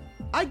 niggas.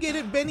 I get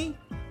it, Benny.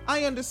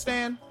 I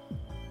understand.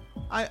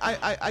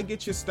 I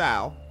get your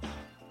style.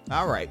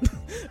 All right.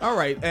 All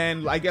right.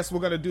 And I guess we're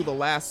going to do the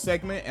last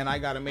segment, and I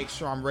got to make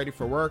sure I'm ready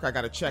for work. I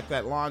got to check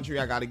that laundry.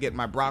 I got to get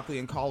my broccoli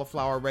and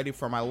cauliflower ready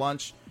for my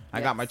lunch.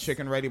 I got my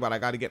chicken ready, but I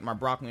got to get my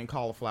broccoli and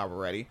cauliflower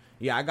ready.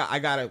 Yeah, I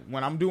got to,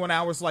 when I'm doing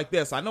hours like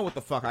this, I know what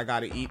the fuck I got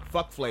to eat.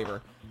 Fuck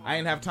flavor. I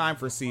ain't have time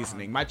for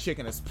seasoning. My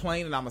chicken is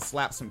plain, and I'm going to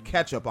slap some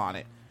ketchup on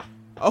it.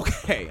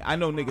 Okay, I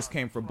know niggas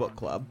came for book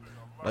club.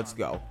 Let's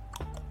go.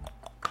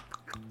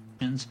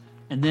 And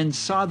then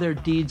saw their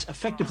deeds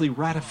effectively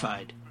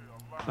ratified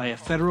by a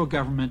federal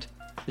government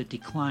that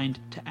declined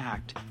to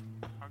act.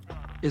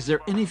 Is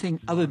there anything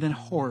other than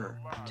horror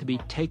to be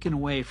taken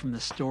away from the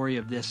story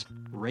of this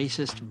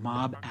racist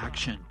mob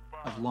action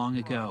of long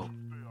ago?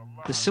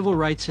 The civil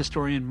rights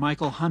historian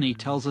Michael Honey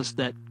tells us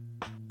that,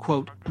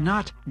 quote,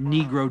 not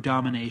Negro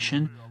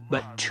domination,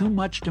 but too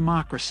much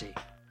democracy,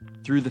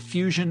 through the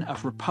fusion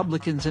of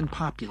Republicans and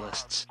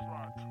populists,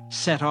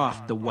 set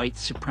off the white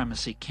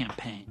supremacy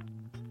campaign.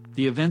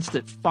 The events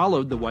that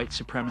followed the white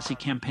supremacy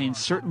campaign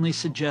certainly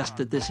suggest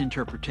that this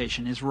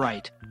interpretation is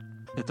right,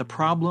 that the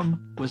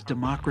problem was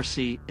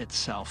democracy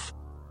itself.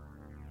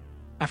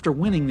 After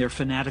winning their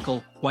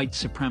fanatical white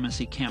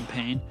supremacy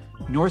campaign,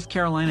 North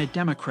Carolina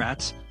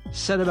Democrats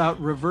set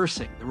about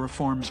reversing the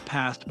reforms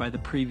passed by the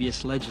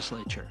previous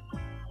legislature.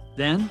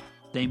 Then,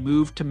 they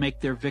moved to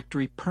make their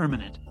victory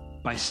permanent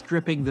by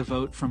stripping the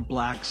vote from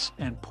blacks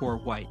and poor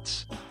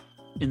whites.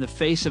 In the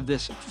face of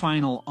this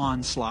final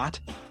onslaught,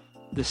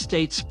 the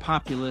state's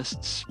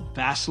populists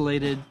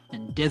vacillated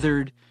and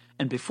dithered,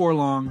 and before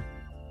long,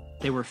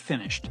 they were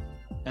finished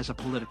as a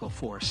political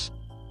force.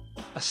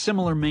 A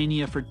similar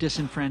mania for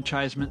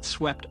disenfranchisement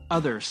swept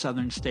other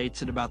southern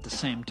states at about the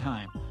same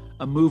time,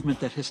 a movement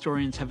that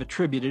historians have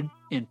attributed,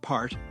 in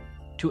part,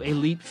 to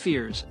elite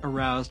fears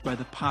aroused by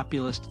the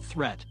populist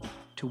threat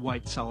to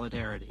white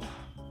solidarity.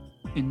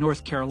 In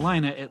North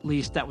Carolina, at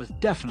least, that was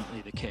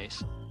definitely the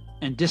case,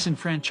 and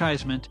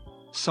disenfranchisement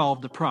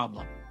solved the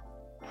problem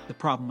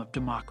of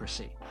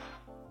democracy.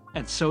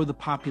 And so the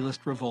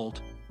populist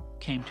revolt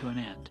came to an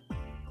end.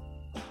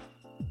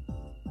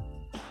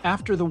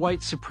 After the white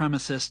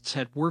supremacists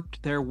had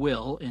worked their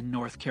will in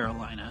North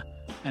Carolina,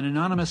 an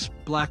anonymous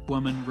black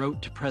woman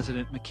wrote to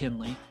President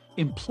McKinley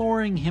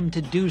imploring him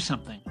to do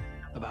something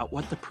about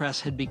what the press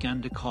had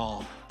begun to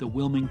call the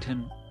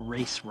Wilmington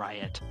race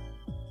riot.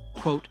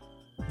 Quote,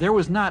 "There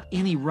was not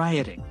any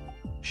rioting,"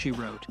 she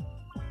wrote,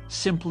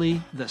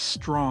 "simply the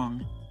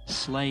strong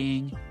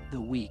slaying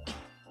the weak."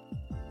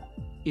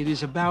 It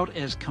is about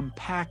as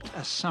compact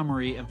a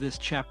summary of this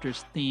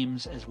chapter's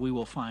themes as we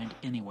will find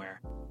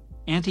anywhere.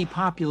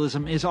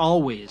 Anti-populism is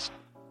always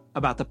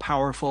about the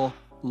powerful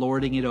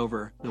lording it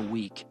over the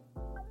weak,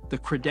 the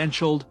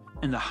credentialed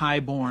and the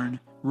high-born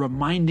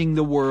reminding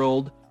the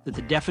world that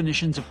the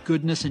definitions of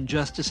goodness and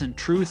justice and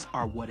truth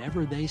are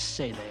whatever they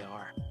say they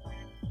are.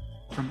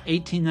 From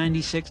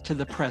 1896 to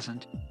the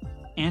present,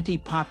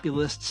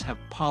 anti-populists have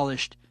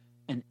polished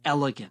an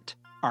elegant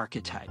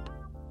archetype.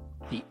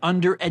 The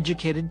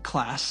undereducated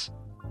class,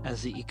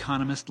 as the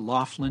economist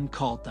Laughlin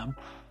called them,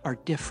 are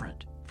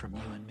different from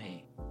you and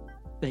me.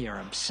 They are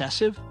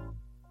obsessive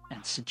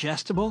and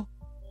suggestible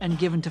and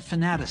given to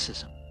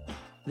fanaticism.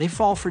 They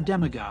fall for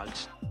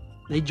demagogues.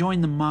 They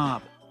join the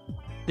mob.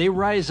 They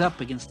rise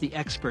up against the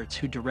experts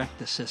who direct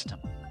the system.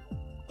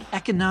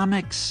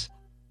 Economics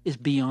is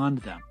beyond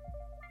them,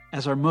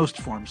 as are most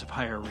forms of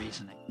higher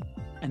reasoning.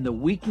 And the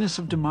weakness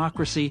of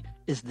democracy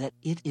is that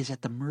it is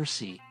at the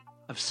mercy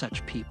of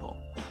such people.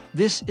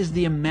 This is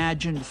the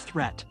imagined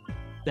threat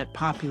that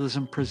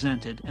populism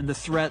presented, and the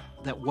threat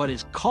that what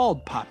is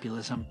called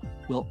populism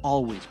will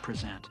always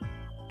present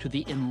to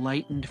the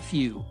enlightened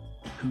few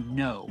who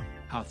know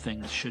how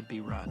things should be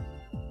run.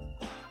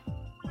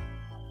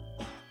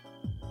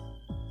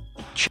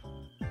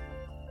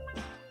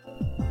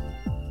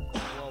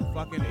 Well,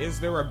 fucking, is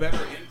there a better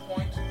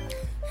endpoint?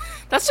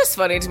 That's just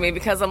funny to me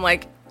because I'm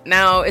like,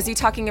 now, is he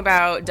talking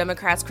about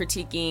Democrats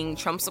critiquing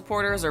Trump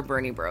supporters or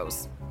Bernie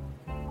bros?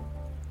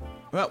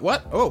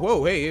 What? Oh,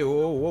 whoa, hey,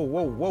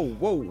 whoa.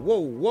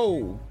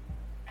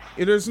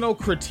 There's no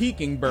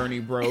critiquing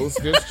Bernie bros.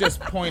 There's just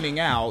pointing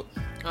out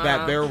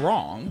that they're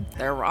wrong.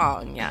 They're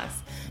wrong,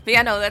 yes. But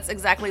yeah, no, that's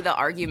exactly the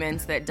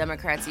arguments that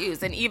Democrats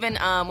use. And even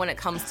when it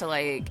comes to,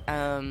 like,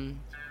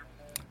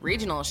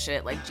 regional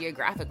shit, like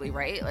geographically,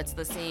 right? It's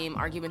the same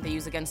argument they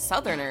use against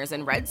Southerners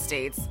in red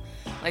states.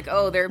 Like,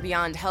 oh, they're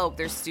beyond help.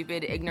 They're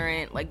stupid,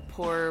 ignorant, like,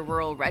 poor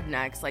rural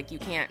rednecks. Like, you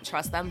can't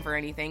trust them for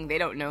anything. They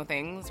don't know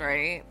things,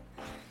 right?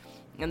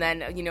 And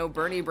then, you know,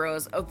 Bernie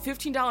bros,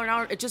 $15 an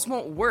hour, it just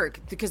won't work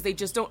because they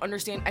just don't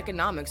understand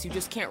economics. You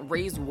just can't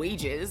raise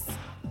wages.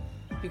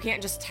 You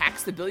can't just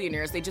tax the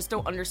billionaires. They just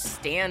don't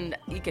understand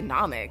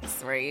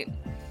economics, right?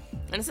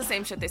 And it's the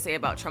same shit they say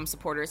about Trump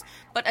supporters.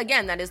 But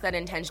again, that is that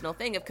intentional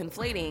thing of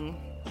conflating,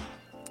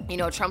 you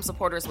know, Trump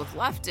supporters with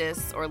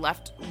leftists or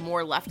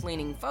more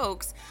left-leaning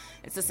folks.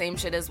 It's the same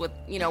shit as with,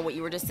 you know, what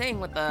you were just saying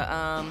with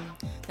the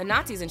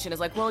Nazis and shit. Is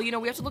like, well, you know,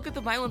 we have to look at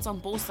the violence on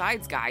both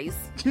sides, guys.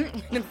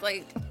 And it's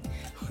like,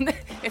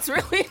 it's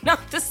really not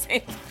the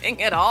same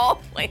thing at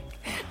all. Like,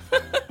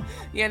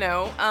 you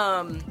know,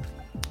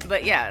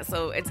 but yeah,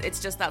 so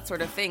it's just that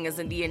sort of thing,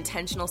 isn't the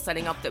intentional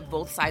setting up that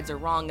both sides are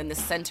wrong and the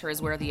center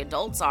is where the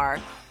adults are,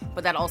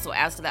 but that also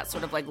adds to that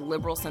sort of like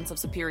liberal sense of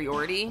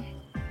superiority.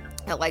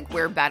 that like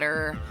we're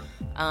better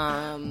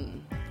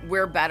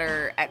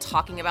at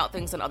talking about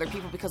things than other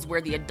people because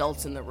we're the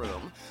adults in the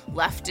room.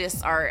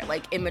 Leftists are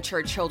like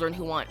immature children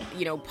who want,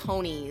 you know,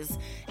 ponies,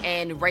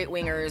 and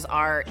right-wingers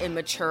are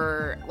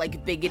immature,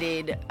 like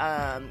bigoted,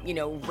 you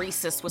know,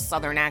 racist with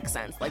southern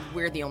accents. Like,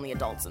 we're the only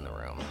adults in the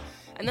room.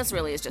 And this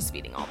really is just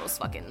feeding all those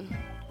fucking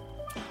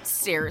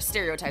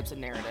stereotypes and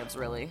narratives,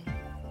 really.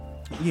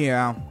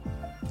 Yeah.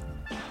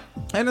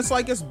 And it's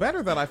like, it's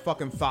better that I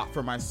fucking thought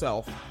for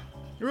myself.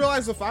 You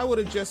realize if I would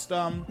have just,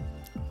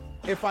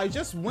 if I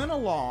just went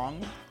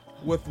along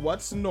with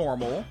what's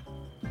normal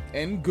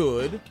and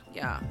good,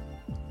 yeah,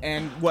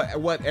 and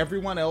what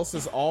everyone else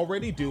is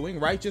already doing,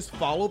 right? Just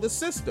follow the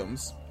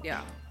systems.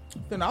 Yeah.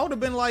 Then I would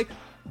have been like,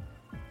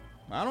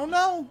 I don't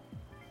know.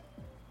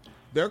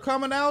 They're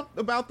coming out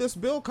about this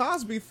Bill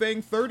Cosby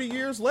thing 30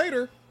 years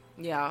later.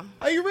 Yeah.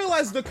 You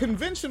realize the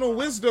conventional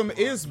wisdom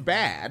is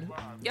bad.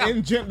 Yeah.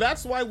 And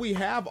that's why we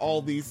have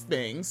all these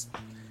things.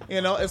 You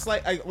know, it's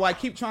like, I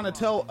keep trying to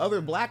tell other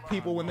black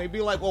people when they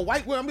be like, well,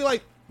 white women, I'll be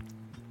like,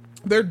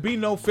 there'd be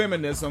no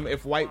feminism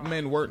if white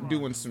men weren't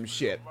doing some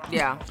shit.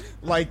 Yeah.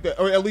 Like,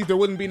 or at least there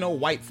wouldn't be no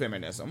white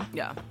feminism.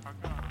 Yeah.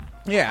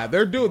 Yeah,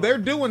 they're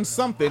doing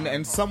something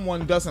and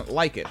someone doesn't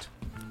like it.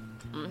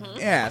 Mm-hmm.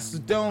 Yeah,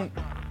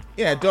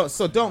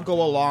 so don't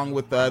go along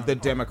with the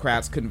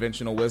Democrats'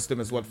 conventional wisdom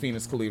is what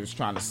Phoenix Khalifa's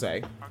trying to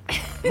say.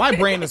 My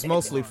brain is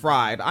mostly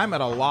fried. I'm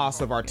at a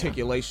loss of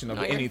articulation of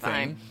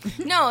anything.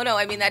 No,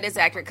 I mean, that is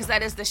accurate, because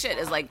that is the shit,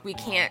 is like, we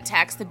can't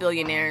tax the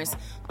billionaires.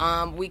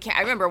 We can't.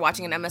 I remember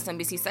watching an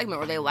MSNBC segment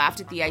where they laughed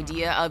at the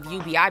idea of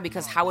UBI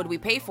because how would we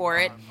pay for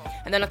it?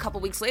 And then a couple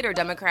weeks later,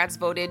 Democrats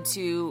voted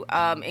to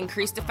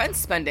increase defense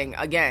spending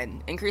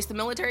again, increase the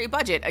military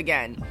budget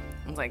again.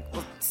 I was like,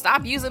 well,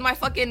 stop using my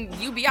fucking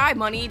UBI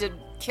money to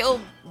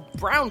kill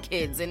brown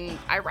kids in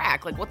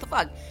Iraq. Like, what the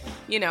fuck?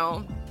 You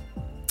know?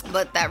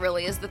 But that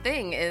really is the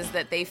thing, is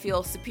that they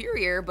feel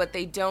superior, but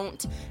they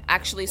don't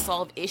actually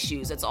solve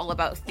issues. It's all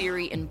about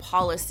theory and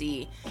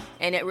policy.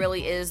 And it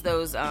really is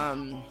those, you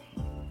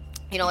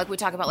know, like we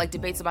talk about like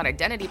debates about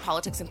identity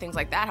politics and things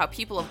like that, how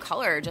people of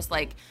color are just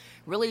like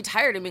really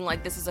tired of being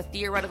like, this is a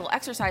theoretical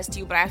exercise to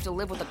you, but I have to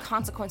live with the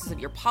consequences of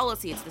your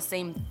policy. It's the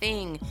same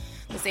thing,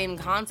 the same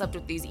concept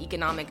with these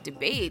economic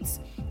debates.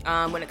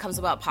 When it comes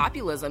about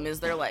populism, is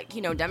they're like,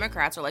 you know,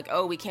 Democrats are like,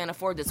 oh, we can't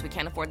afford this, we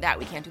can't afford that,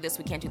 we can't do this,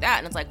 we can't do that.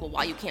 And it's like, well,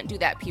 why you can't do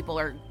that? People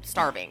are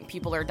starving,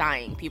 people are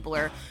dying, people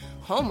are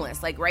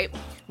homeless. Like, right?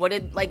 What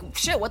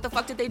the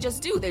fuck did they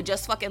just do? They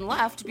just fucking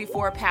left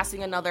before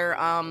passing another,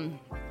 a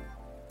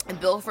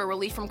bill for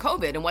relief from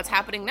COVID. And what's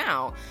happening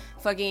now?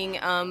 Fucking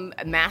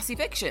mass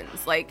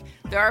evictions. Like,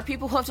 there are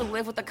people who have to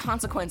live with the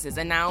consequences,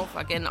 and now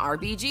fucking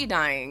RBG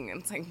dying. And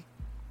it's like,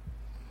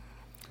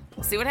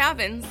 we'll see what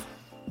happens.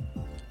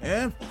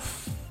 Yeah,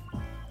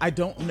 I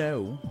don't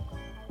know.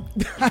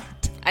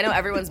 I know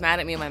everyone's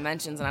mad at me in my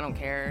mentions, and I don't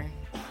care.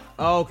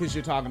 Oh, because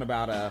you're talking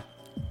about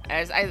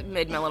I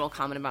made my little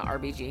comment about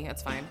RBG.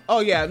 That's fine. Oh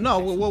yeah, no.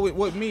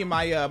 With me,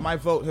 my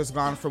vote has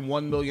gone from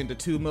 1 million to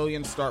 2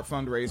 million. Start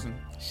fundraising.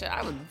 Shit,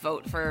 I would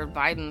vote for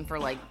Biden for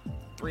like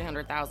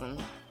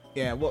 300,000.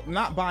 Yeah, well,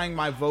 not buying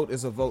my vote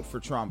is a vote for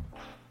Trump.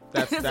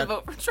 That's a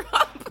vote for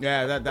Trump.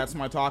 Yeah, that's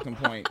my talking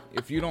point.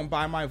 If you don't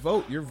buy my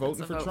vote, you're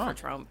voting for Trump.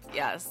 For Trump,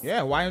 yes.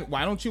 Yeah, why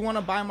don't you want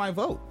to buy my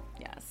vote?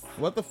 Yes.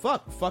 What the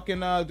fuck? Fucking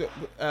who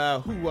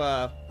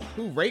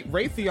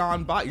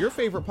Raytheon bought your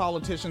favorite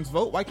politician's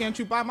vote? Why can't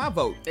you buy my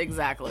vote?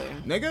 Exactly.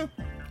 Nigga?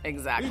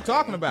 Exactly. What are you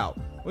talking about?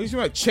 What you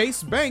want?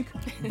 Chase Bank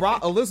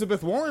brought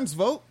Elizabeth Warren's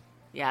vote.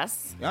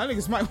 Yes. Y'all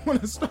niggas might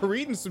want to start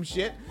reading some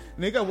shit.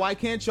 Nigga, why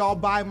can't y'all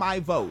buy my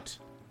vote?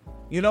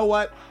 You know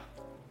what?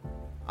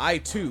 I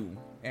too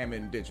am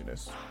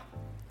indigenous.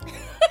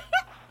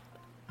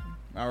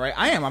 All right,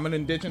 I am. I'm an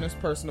indigenous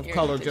person of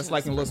color, just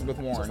like Elizabeth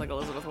Warren. Just like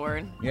Elizabeth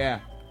Warren?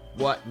 Yeah.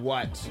 What?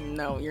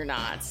 No, you're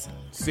not.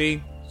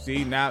 See,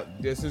 now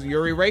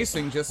you're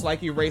erasing, just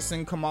like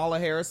erasing Kamala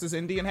Harris's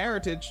Indian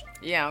heritage.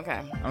 Yeah,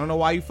 okay. I don't know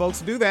why you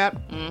folks do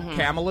that. Mm-hmm.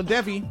 Kamala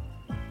Devi.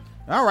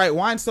 All right,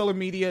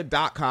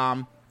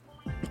 winecellarmedia.com.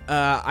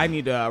 I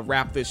need to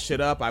wrap this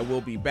shit up. I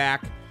will be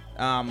back.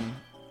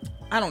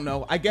 I don't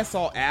know. I guess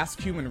I'll ask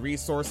Human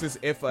Resources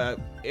if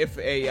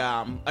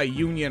a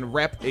union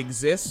rep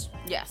exists.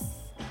 Yes.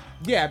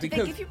 Yeah, because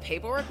did they give you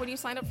paperwork when you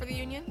signed up for the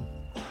union?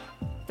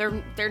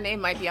 Their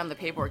name might be on the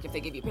paperwork if they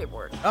give you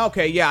paperwork.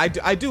 Okay, yeah,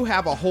 I do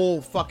have a whole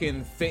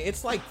fucking thing.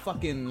 It's like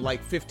fucking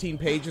 15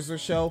 pages or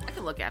so. I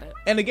can look at it.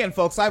 And again,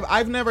 folks,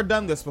 I've never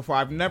done this before.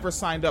 I've never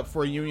signed up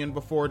for a union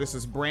before. This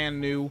is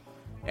brand new.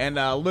 And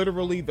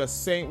literally the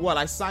same,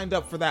 I signed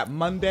up for that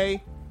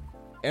Monday,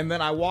 and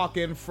then I walk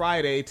in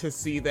Friday to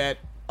see that,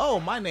 oh,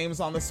 my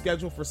name's on the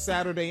schedule for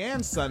Saturday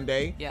and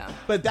Sunday. Yeah.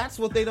 But that's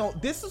what they don't,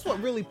 this is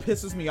what really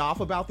pisses me off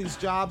about these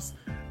jobs.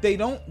 They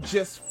don't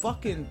just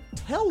fucking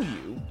tell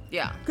you.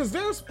 Yeah. Because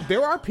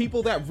there are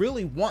people that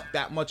really want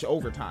that much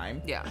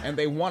overtime. Yeah. And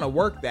they want to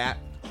work that.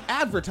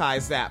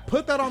 Advertise that.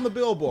 Put that on the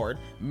billboard.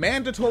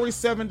 Mandatory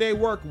 7-day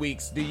work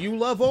weeks. Do you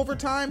love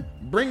overtime?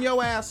 Bring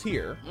your ass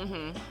here.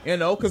 Mm-hmm. You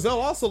know, because they'll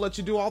also let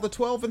you do all the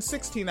 12 and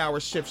 16 hour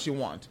shifts you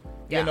want.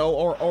 you know,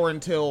 or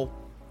until,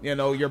 you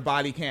know, your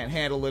body can't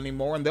handle it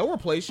anymore, and they'll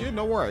replace you.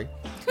 Don't worry.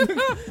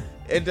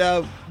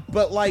 And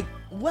but like,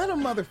 let a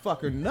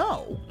motherfucker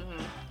know.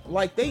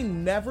 Like, they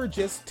never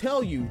just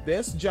tell you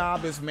this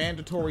job is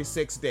mandatory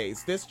 6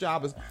 days. This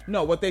job is...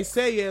 No, what they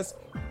say is,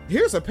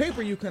 here's a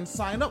paper you can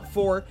sign up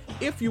for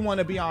if you want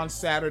to be on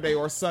Saturday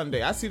or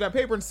Sunday. I see that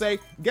paper and say,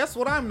 guess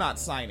what I'm not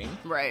signing?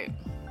 Right.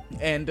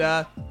 And,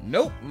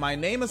 nope, my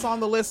name is on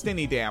the list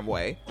any damn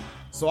way.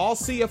 So I'll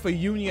see if a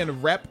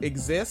union rep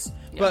exists.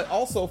 Yep. But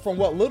also, from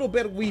what little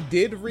bit we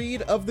did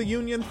read of the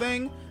union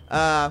thing,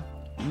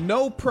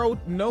 no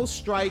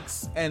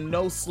strikes and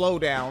no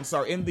slowdowns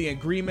are in the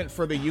agreement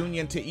for the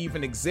union to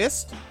even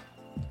exist.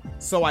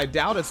 So I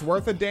doubt it's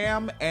worth a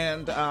damn.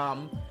 And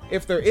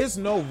if there is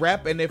no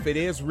rep, and if it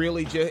is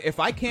really just,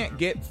 if I can't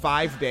get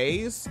 5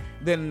 days,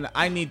 then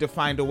I need to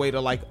find a way to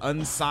like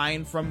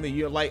unsign from the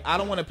union. Like, I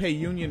don't want to pay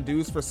union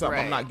dues for something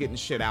I'm not getting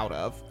shit out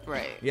of.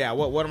 Right. Yeah.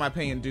 What am I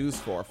paying dues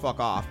for? Fuck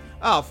off.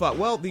 Oh fuck.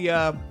 Well,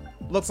 the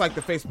looks like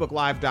the Facebook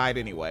Live died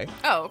anyway.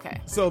 Oh, okay.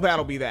 So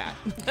that'll be that.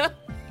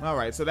 All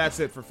right, so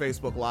that's it for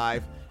Facebook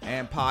Live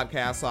and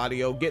podcast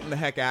audio. Getting the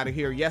heck out of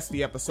here. Yes,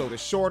 the episode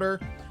is shorter,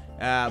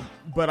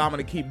 but I'm going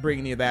to keep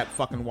bringing you that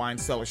fucking wine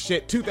cellar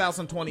shit.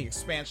 2020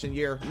 expansion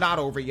year, not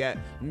over yet.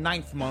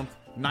 Ninth month.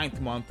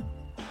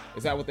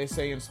 Is that what they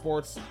say in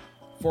sports?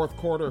 Fourth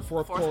quarter.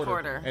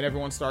 And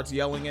everyone starts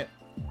yelling it.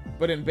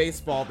 But in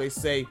baseball, they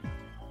say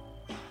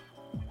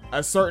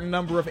a certain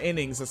number of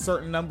innings.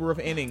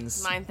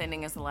 Ninth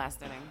inning is the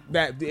last inning.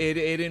 That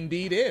it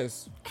indeed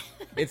is.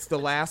 It's the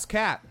last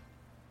cat.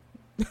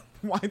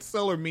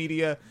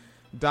 WineCellarMedia.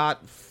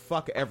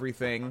 Fuck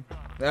everything.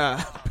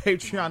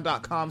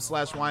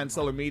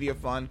 Patreon.com/WineCellarMedia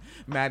Fund.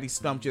 Maddie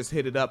Stump just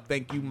hit it up.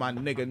 Thank you, my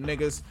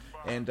niggas.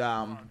 And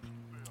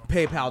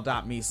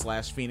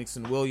PayPal.me/Phoenix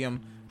and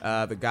William.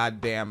 The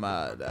goddamn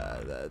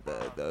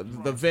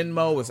the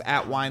Venmo is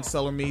at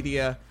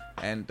WineCellarMedia.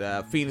 And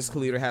Phoenix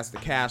Caliter has the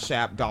Cash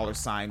App,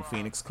 $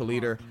 Phoenix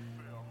Caliter.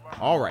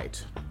 All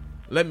right,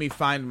 let me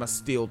find my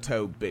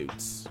steel-toed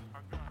boots.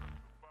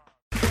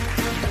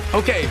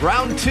 Okay,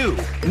 round 2.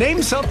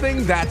 Name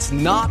something that's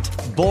not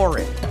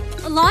boring.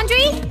 A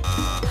laundry?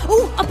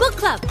 Ooh, a book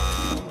club.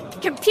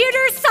 Computer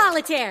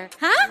solitaire,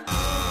 huh?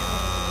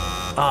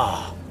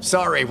 Ah,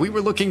 sorry, we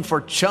were looking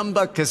for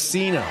Chumba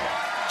Casino.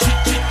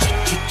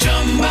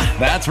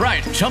 That's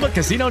right,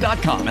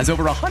 ChumbaCasino.com has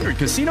over 100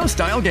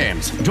 casino-style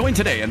games. Join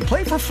today and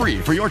play for free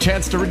for your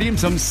chance to redeem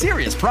some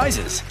serious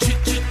prizes.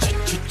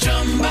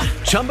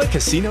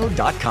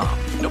 ChumbaCasino.com.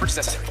 No purchase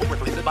necessary. Void where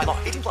prohibited by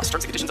law. 18+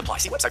 terms and conditions apply.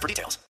 See website for details.